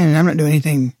way you can. And I'm not doing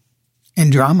anything in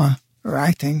drama or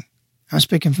acting. I'm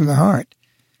speaking from the heart.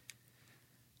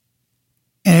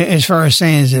 And as far as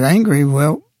saying, is it angry?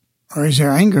 Well, or is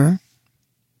there anger?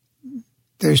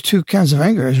 There's two kinds of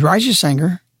anger. There's righteous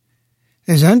anger.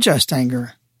 There's unjust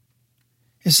anger.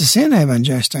 It's a sin to have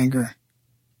unjust anger.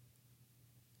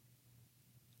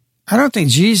 I don't think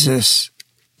Jesus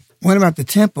went about the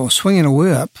temple swinging a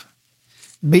whip,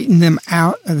 beating them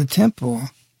out of the temple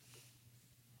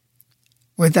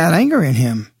without anger in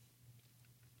him.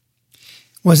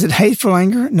 Was it hateful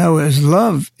anger? No, it was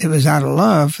love. It was out of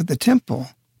love for the temple.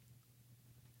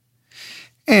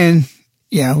 And,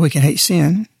 yeah, we can hate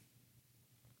sin.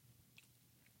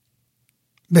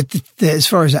 But as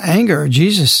far as the anger,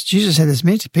 Jesus had this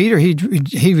meant to Peter.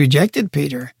 He rejected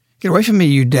Peter. Get away from me,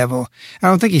 you devil. I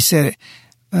don't think he said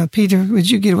it. Peter, would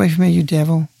you get away from me, you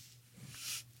devil?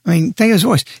 I mean, think of his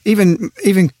voice.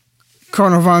 Even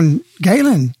Colonel von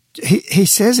Galen, he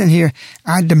says in here,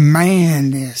 I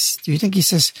demand this. Do you think he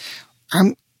says,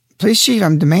 police chief,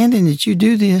 I'm demanding that you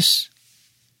do this?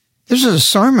 This is a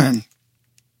sermon.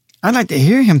 I'd like to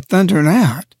hear him thundering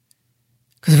out.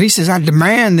 Because if he says, I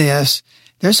demand this,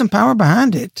 there's some power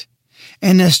behind it.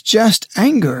 And it's just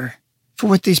anger for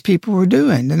what these people were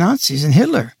doing, the Nazis and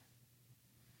Hitler.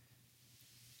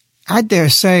 I dare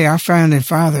say our founding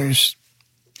fathers,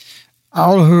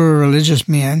 all who are religious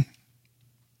men,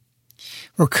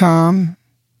 were calm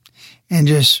and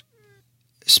just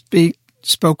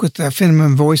spoke with a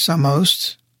feminine voice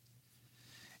almost.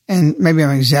 And maybe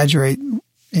I'm exaggerating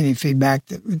any feedback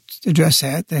that would address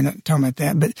that. They're not talking about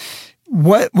that. But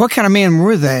what kind of men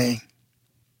were they?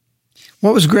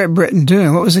 What was Great Britain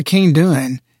doing? What was the king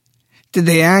doing? Did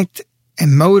they act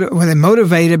and were they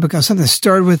motivated because something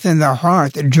stirred within their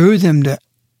heart that drew them to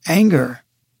anger?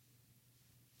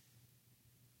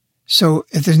 So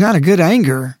if there's not a good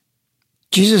anger,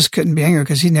 Jesus couldn't be angry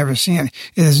because he never sinned.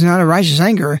 If there's not a righteous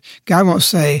anger, God won't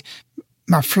say,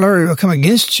 my flurry will come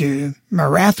against you. My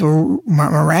wrath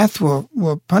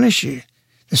will punish you.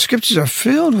 The scriptures are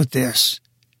filled with this.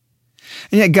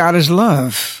 And yet God is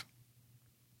love.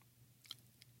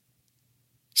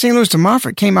 St. Louis de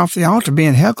Montfort came off the altar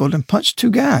being heckled and punched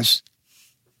two guys.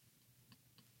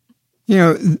 You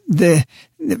know, the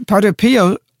Padre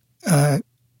Pio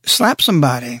slapped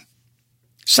somebody.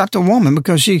 Slapped a woman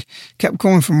because she kept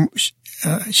going from,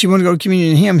 she wanted to go to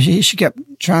communion to him. She kept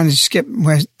trying to skip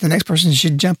where the next person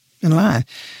should jump in line.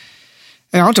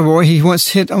 An altar boy, he once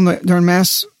hit during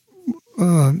Mass,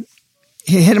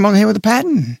 he hit him on the head with a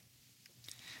paten.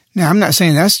 Now, I'm not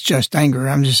saying that's just anger.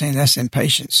 I'm just saying that's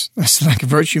impatience. That's like a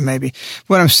virtue, maybe.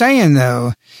 What I'm saying,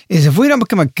 though, is if we don't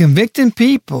become a convicting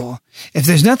people, if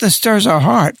there's nothing that stirs our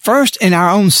heart, first in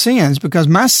our own sins, because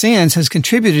my sins has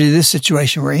contributed to this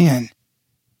situation we're in.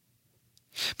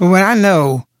 But when I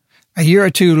know a year or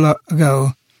two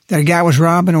ago that a guy was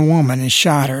robbing a woman and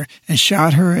shot her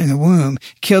in the womb,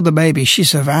 killed the baby, she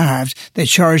survived, they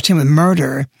charged him with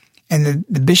murder, and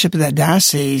the bishop of that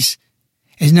diocese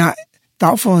is not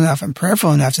thoughtful enough and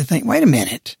prayerful enough to think, wait a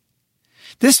minute,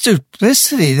 this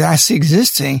duplicity that I see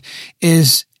existing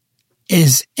is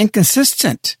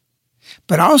inconsistent,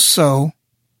 but also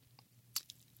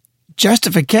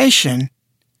justification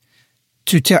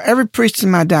to tell every priest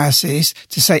in my diocese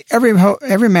to say every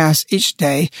Mass each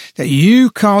day that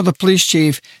you call the police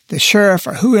chief, the sheriff,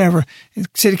 or whoever,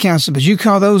 city council, but you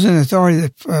call those in authority,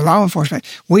 the law enforcement.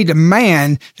 We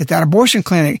demand that abortion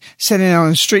clinic sitting on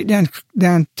the street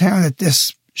downtown, that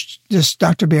this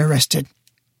doctor be arrested.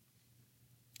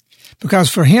 Because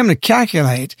for him to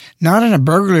calculate, not in a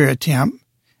burglary attempt,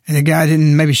 and the guy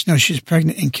didn't maybe know she was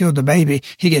pregnant and killed the baby,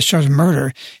 he gets charged with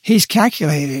murder. He's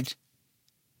calculated.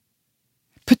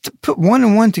 Put one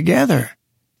and one together.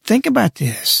 Think about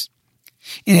this.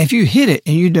 And if you hit it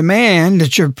and you demand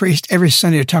that your priest every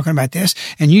Sunday are talking about this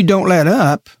and you don't let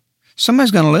up,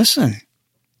 somebody's going to listen.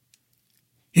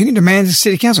 You can demand the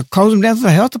city council close them down to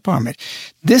the health department.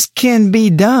 This can be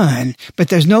done, but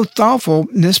there's no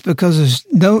thoughtfulness because there's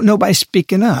nobody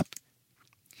speaking up.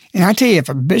 And I tell you, if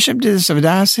a bishop did this of a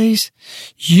diocese,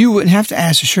 you wouldn't have to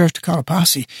ask the sheriff to call a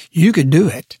posse. You could do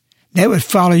it. They would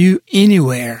follow you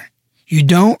anywhere. You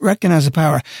don't recognize the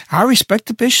power. I respect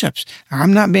the bishops.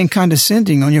 I'm not being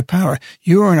condescending on your power.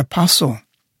 You are an apostle.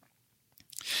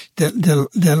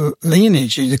 The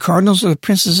lineage, the cardinals are the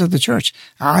princes of the church.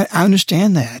 I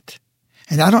understand that.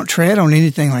 And I don't tread on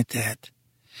anything like that.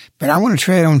 But I want to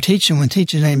tread on teaching when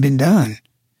teaching ain't been done,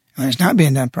 when it's not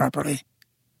being done properly.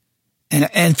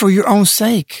 And for your own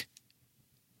sake.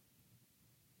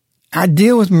 I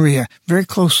deal with Maria very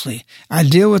closely. I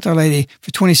deal with Our Lady for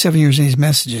 27 years in these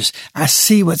messages. I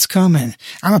see what's coming.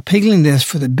 I'm appealing this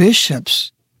for the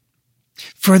bishops,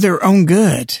 for their own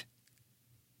good.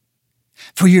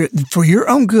 For your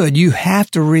own good, you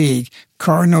have to read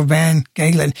Cardinal Van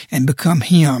Galen and become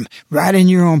him right in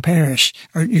your own parish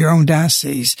or your own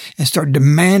diocese and start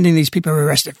demanding these people be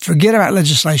arrested. Forget about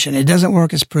legislation. It doesn't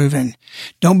work. It's proven.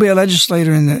 Don't be a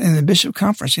legislator in the bishop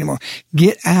conference anymore.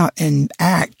 Get out and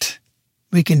act.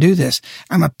 We can do this.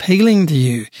 I'm appealing to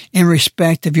you in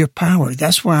respect of your power.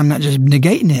 That's why I'm not just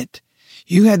negating it.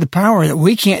 You have the power that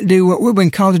we can't do what we've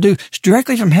been called to do. It's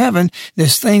directly from heaven.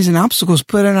 There's things and obstacles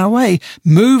put in our way.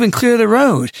 Move and clear the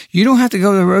road. You don't have to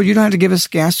go to the road. You don't have to give us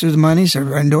gas through the monies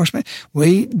or endorsement.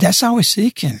 That's all we're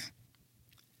seeking.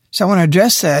 So I want to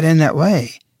address that in that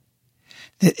way.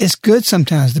 That it's good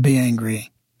sometimes to be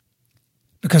angry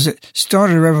because it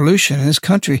started a revolution in this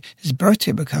country. It's birthed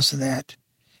here because of that.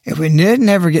 If we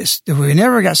never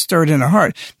got stirred in our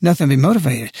heart, nothing would be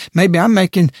motivated. Maybe I'm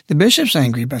making the bishops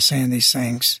angry by saying these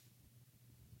things.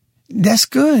 That's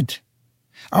good.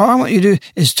 All I want you to do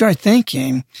is start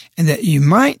thinking and that you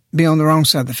might be on the wrong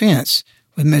side of the fence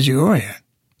with Medjugorje.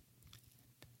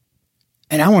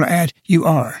 And I want to add, you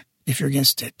are if you're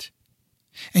against it.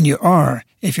 And you are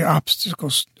if you're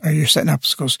obstacles, or you're setting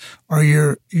obstacles, or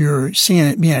you're seeing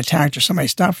it being attacked or somebody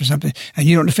stopped for something, and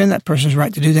you don't defend that person's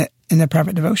right to do that in their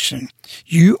private devotion.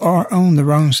 You are on the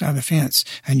wrong side of the fence,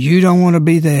 and you don't want to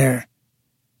be there.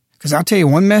 Because I'll tell you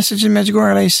one message in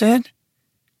Medjugorje said,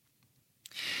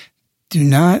 do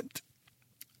not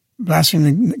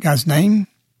blaspheme God's name,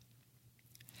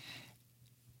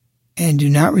 and do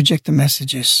not reject the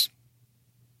messages.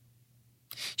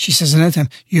 She says another time,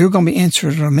 you're going to be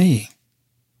answerable to me.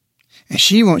 And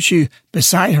she wants you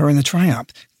beside her in the triumph,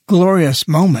 glorious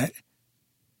moment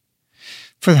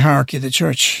for the hierarchy of the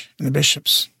church and the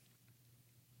bishops.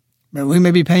 But we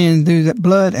may be paying through that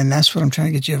blood, and that's what I'm trying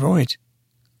to get you to avoid,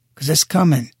 because it's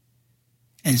coming.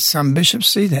 And some bishops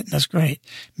see that, and that's great.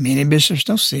 Many bishops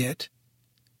don't see it.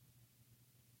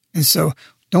 And so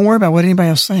don't worry about what anybody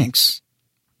else thinks.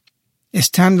 It's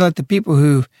time to let the people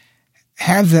who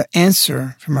have the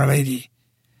answer from Our Lady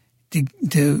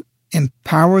to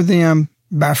empower them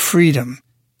by freedom.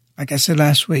 Like I said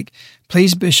last week,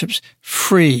 please, bishops,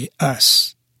 free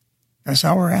us. That's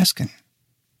all we're asking.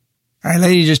 Our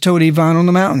Lady just told Yvonne on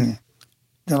the mountain,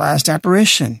 the last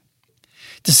apparition,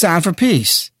 decide for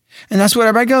peace. And that's what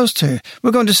everybody goes to.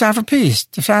 We're going to decide for peace,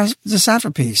 decide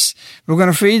for peace. We're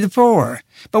going to feed the poor.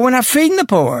 But we're not feeding the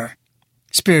poor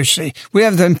spiritually. We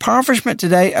have the impoverishment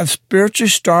today of spiritually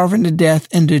starving to death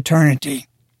into eternity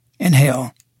in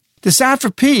hell. Decide for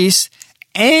peace,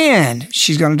 and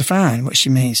she's going to define what she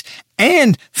means,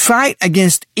 and fight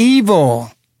against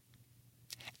evil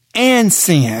and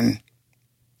sin.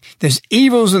 There's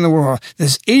evils in the world.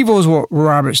 There's evils what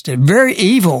Roberts did. Very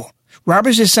evil.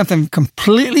 Roberts did something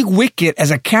completely wicked as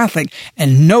a Catholic,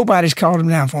 and nobody's called him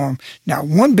down for him. Now,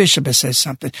 one bishop has said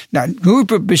something. Now, a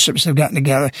group of bishops have gotten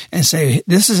together and say,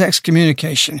 this is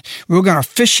excommunication. We're going to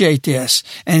officiate this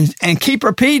and keep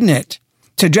repeating it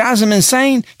to drive them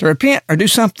insane, to repent or do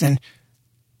something.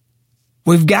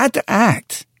 We've got to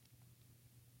act.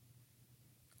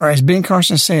 Or as Ben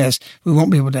Carson says, we won't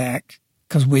be able to act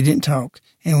because we didn't talk.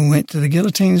 And we went to the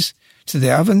guillotines, to the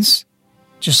ovens,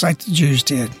 just like the Jews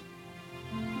did.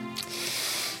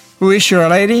 We wish you Our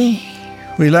Lady.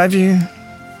 We love you.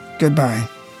 Goodbye.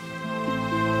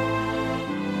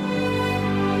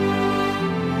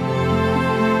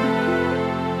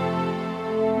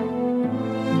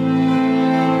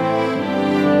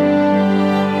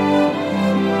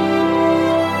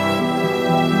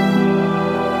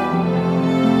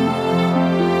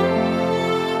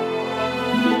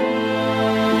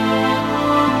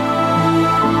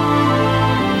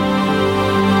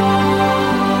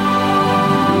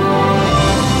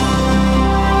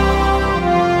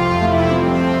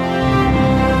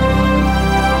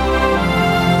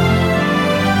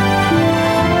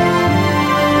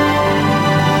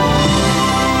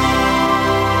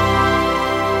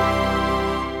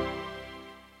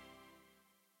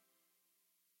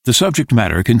 The subject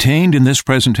matter contained in this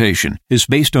presentation is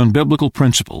based on biblical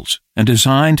principles and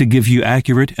designed to give you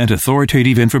accurate and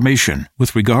authoritative information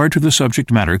with regard to the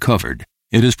subject matter covered.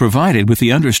 It is provided with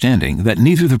the understanding that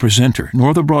neither the presenter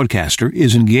nor the broadcaster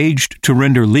is engaged to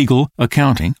render legal,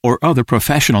 accounting, or other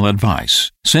professional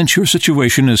advice. Since your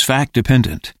situation is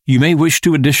fact-dependent, you may wish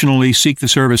to additionally seek the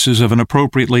services of an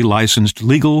appropriately licensed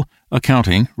legal,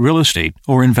 accounting, real estate,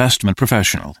 or investment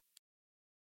professional.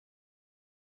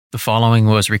 The following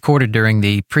was recorded during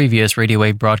the previous radio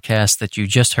wave broadcast that you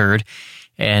just heard,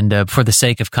 and for the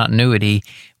sake of continuity,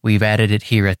 we've added it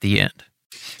here at the end.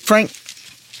 Frank?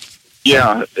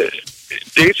 Yeah,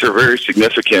 dates are very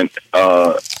significant,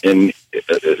 and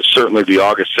certainly the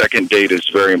August 2nd date is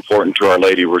very important to Our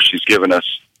Lady, where she's given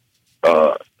us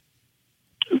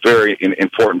very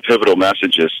important pivotal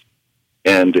messages.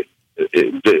 And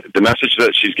the message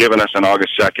that she's given us on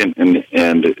August 2nd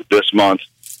and this month,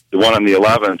 the one on the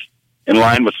 11th, in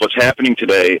line with what's happening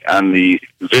today on the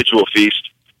Vigil Feast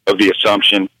of the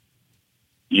Assumption,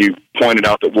 you pointed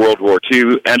out that World War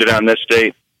II ended on this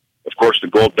date. Of course, the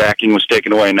gold backing was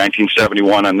taken away in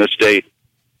 1971 on this date.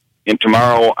 And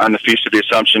tomorrow, on the Feast of the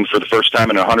Assumption, for the first time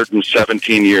in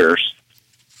 117 years,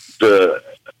 the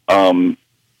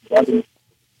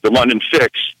London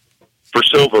fix for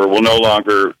silver will no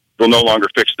longer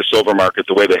fix the silver market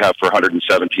the way they have for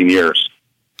 117 years.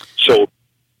 So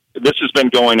this has been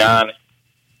going on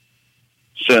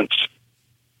since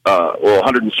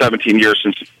 117 years,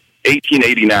 since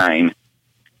 1889,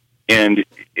 and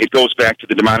it goes back to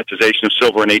the demonetization of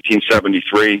silver in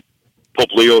 1873.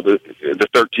 Pope Leo the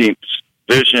 13th's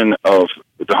vision of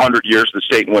the 100 years that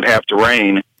Satan would have to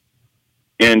reign,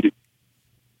 and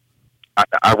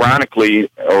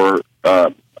ironically, or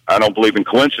I don't believe in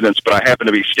coincidence, but I happen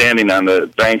to be standing on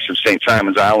the banks of St.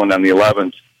 Simon's Island on the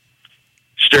 11th,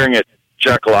 staring at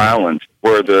Jekyll Island,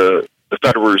 where the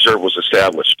Federal Reserve was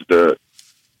established.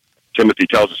 Timothy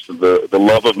tells us the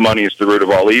love of money is the root of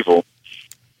all evil,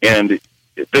 and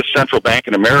this central bank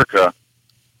in America,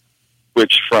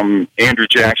 which from Andrew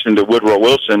Jackson to Woodrow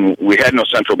Wilson, we had no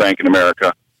central bank in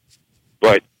America.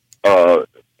 But, of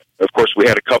course, we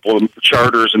had a couple of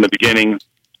charters in the beginning,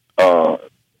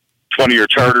 20-year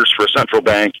charters for a central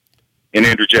bank, and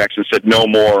Andrew Jackson said no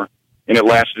more, and it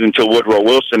lasted until Woodrow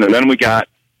Wilson. And then we got,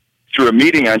 through a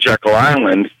meeting on Jekyll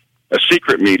Island, a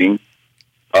secret meeting,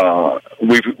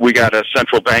 we got a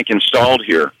central bank installed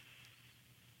here.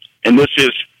 And this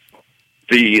is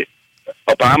the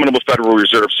abominable Federal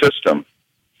Reserve System.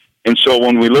 And so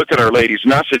when we look at Our Lady's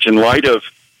message in light of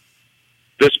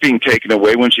this being taken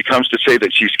away, when she comes to say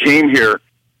that she's came here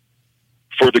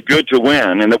for the good to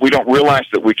win, and that we don't realize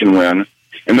that we can win,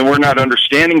 and that we're not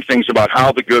understanding things about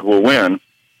how the good will win,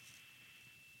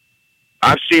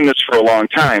 I've seen this for a long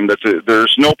time, that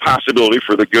there's no possibility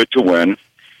for the good to win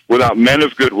without men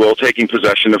of goodwill taking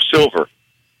possession of silver.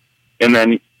 And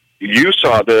then you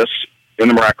saw this in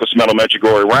the Miraculous Metal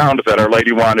Medjugorje round, that Our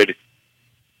Lady wanted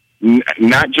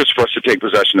not just for us to take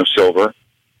possession of silver,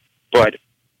 but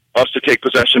us to take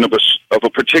possession of a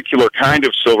particular kind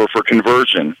of silver for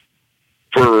conversion,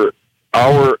 for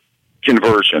our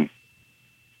conversion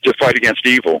to fight against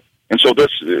evil. And so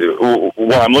this,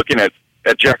 while I'm looking at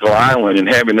Jekyll Island and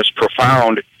having this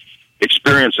profound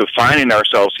experience of finding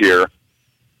ourselves here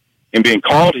and being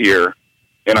called here,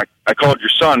 and I called your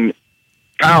son,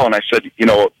 Kyle, and I said,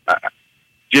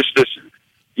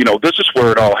 this is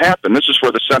where it all happened. This is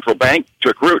where the central bank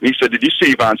took root. And he said, did you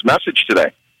see Yvonne's message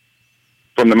today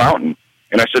from the mountain?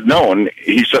 And I said, no. And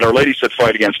he said, Our Lady said,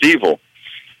 fight against evil.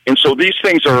 And so these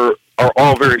things are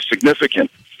all very significant.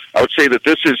 I would say that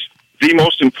this is the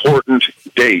most important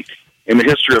date in the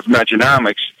history of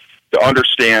Mejanomics to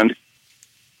understand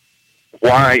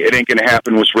why It Ain't Gonna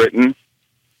Happen was written,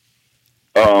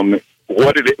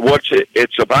 what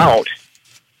it's about,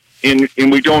 and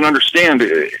we don't understand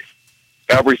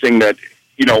everything that,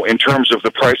 in terms of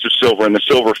the price of silver and the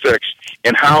silver fix,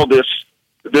 and how this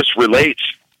relates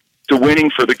to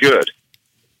winning for the good.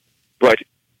 But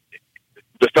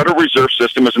the Federal Reserve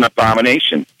System is an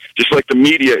abomination, just like the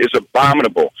media is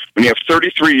abominable. When you have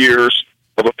 33 years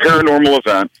of a paranormal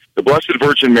event, the Blessed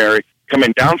Virgin Mary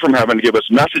coming down from heaven to give us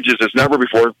messages as never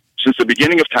before since the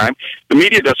beginning of time, the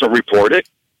media doesn't report it.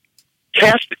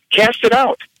 Cast it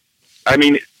out. I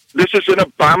mean, this is an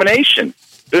abomination.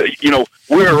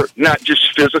 We're not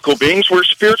just physical beings, we're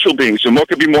spiritual beings. And what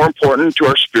could be more important to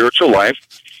our spiritual life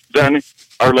than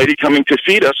Our Lady coming to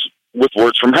feed us with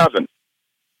words from heaven?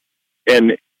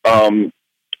 And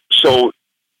so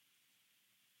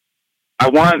I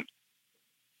want,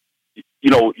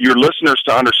 your listeners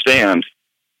to understand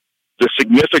the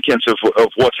significance of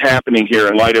what's happening here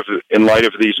in light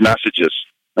of these messages,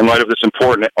 in light of this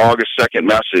important August 2nd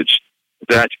message,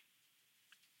 that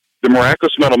the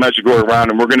Miraculous Metal Medjugorje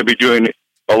round, and we're going to be doing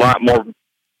a lot more,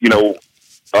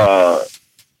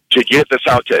 to get this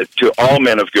out to all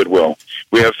men of goodwill.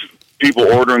 We have people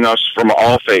ordering us from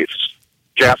all faiths,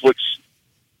 Catholics,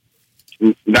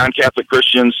 non-Catholic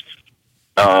Christians,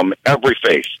 every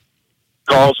faith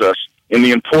calls us in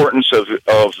the importance of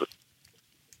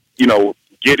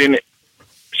getting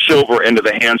silver into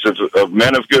the hands of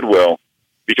men of goodwill,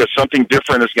 because something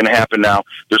different is going to happen now.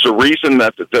 There's a reason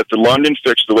that the London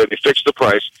fixed the way they fixed the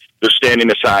price. They're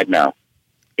standing aside now,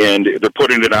 and they're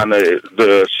putting it on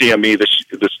the CME,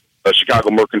 the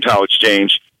Chicago Mercantile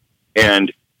Exchange,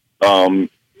 and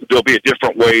there'll be a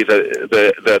different way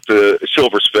that the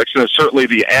silver's fixed, and it's certainly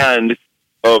the end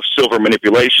of silver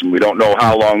manipulation. We don't know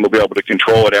how long they'll be able to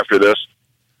control it after this,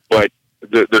 but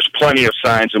there's plenty of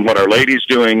signs in what Our Lady's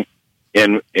doing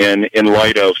in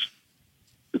light of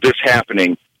this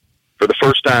happening for the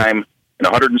first time in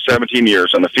 117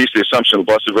 years on the Feast of the Assumption of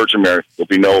the Blessed Virgin Mary will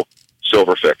be no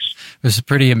silver fix. This is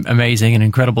pretty amazing and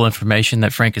incredible information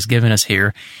that Frank has given us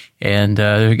here. And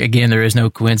again, there is no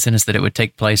coincidence that it would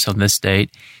take place on this date.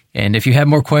 And if you have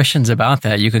more questions about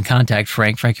that, you can contact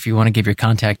Frank. Frank, if you want to give your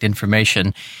contact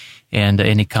information and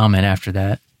any comment after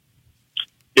that.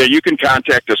 Yeah, you can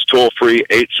contact us toll-free,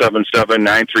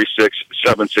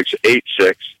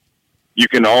 877-936-7686. You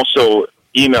can also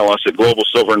email us at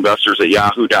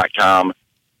globalsilverinvestors@yahoo.com.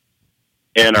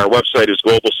 And our website is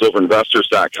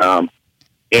globalsilverinvestors.com.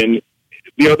 And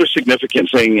the other significant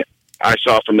thing I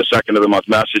saw from the second of the month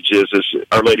messages is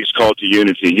Our Lady's call to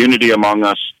unity among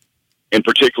us, and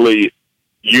particularly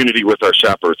unity with our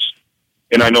shepherds.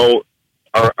 And I know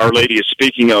Our Lady is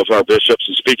speaking of our bishops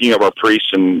and speaking of our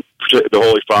priests and the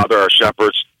Holy Father, our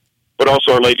shepherds, but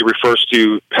also Our Lady refers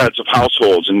to heads of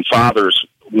households and fathers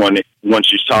when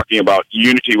she's talking about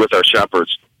unity with our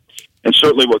shepherds. And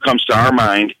certainly what comes to our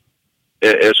mind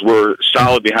as we're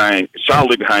solidly behind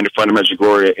the Friend of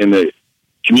Medjugorje in the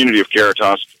community of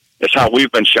Caritas is how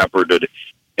we've been shepherded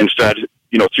and fed,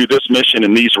 through this mission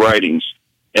and these writings,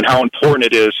 and how important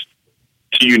it is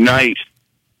to unite,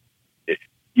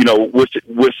 with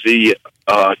the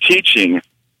teaching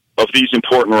of these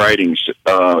important writings.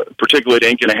 Particularly, it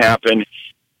ain't going to happen.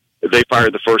 They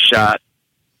fired the first shot.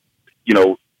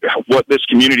 What this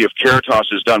community of Caritas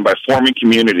has done by forming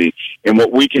community, and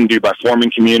what we can do by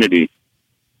forming community.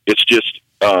 It's just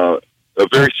a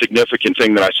very significant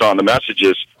thing that I saw in the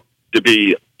messages, to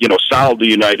be, solidly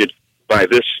united by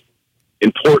this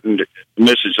important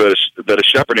message that is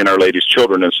shepherding Our Lady's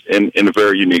children in a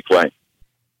very unique way.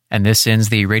 And this ends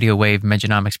the Radio Wave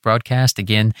Mejanomics broadcast.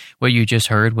 Again, what you just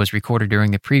heard was recorded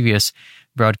during the previous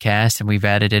broadcast, and we've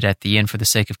added it at the end for the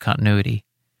sake of continuity.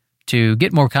 To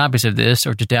get more copies of this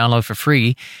or to download for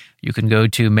free, you can go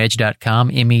to mej.com,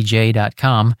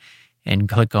 mej.com, and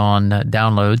click on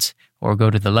Downloads, or go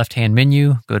to the left-hand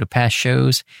menu, go to Past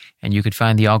Shows, and you could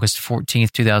find the August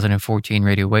 14th, 2014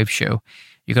 Radio Wave Show.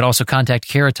 You could also contact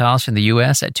Caritas in the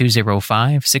U.S. at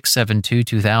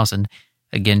 205-672-2000,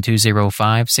 again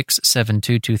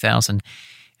 205-672-2000,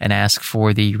 and ask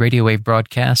for the Radio Wave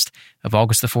broadcast of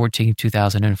August the 14th,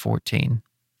 2014.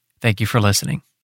 Thank you for listening.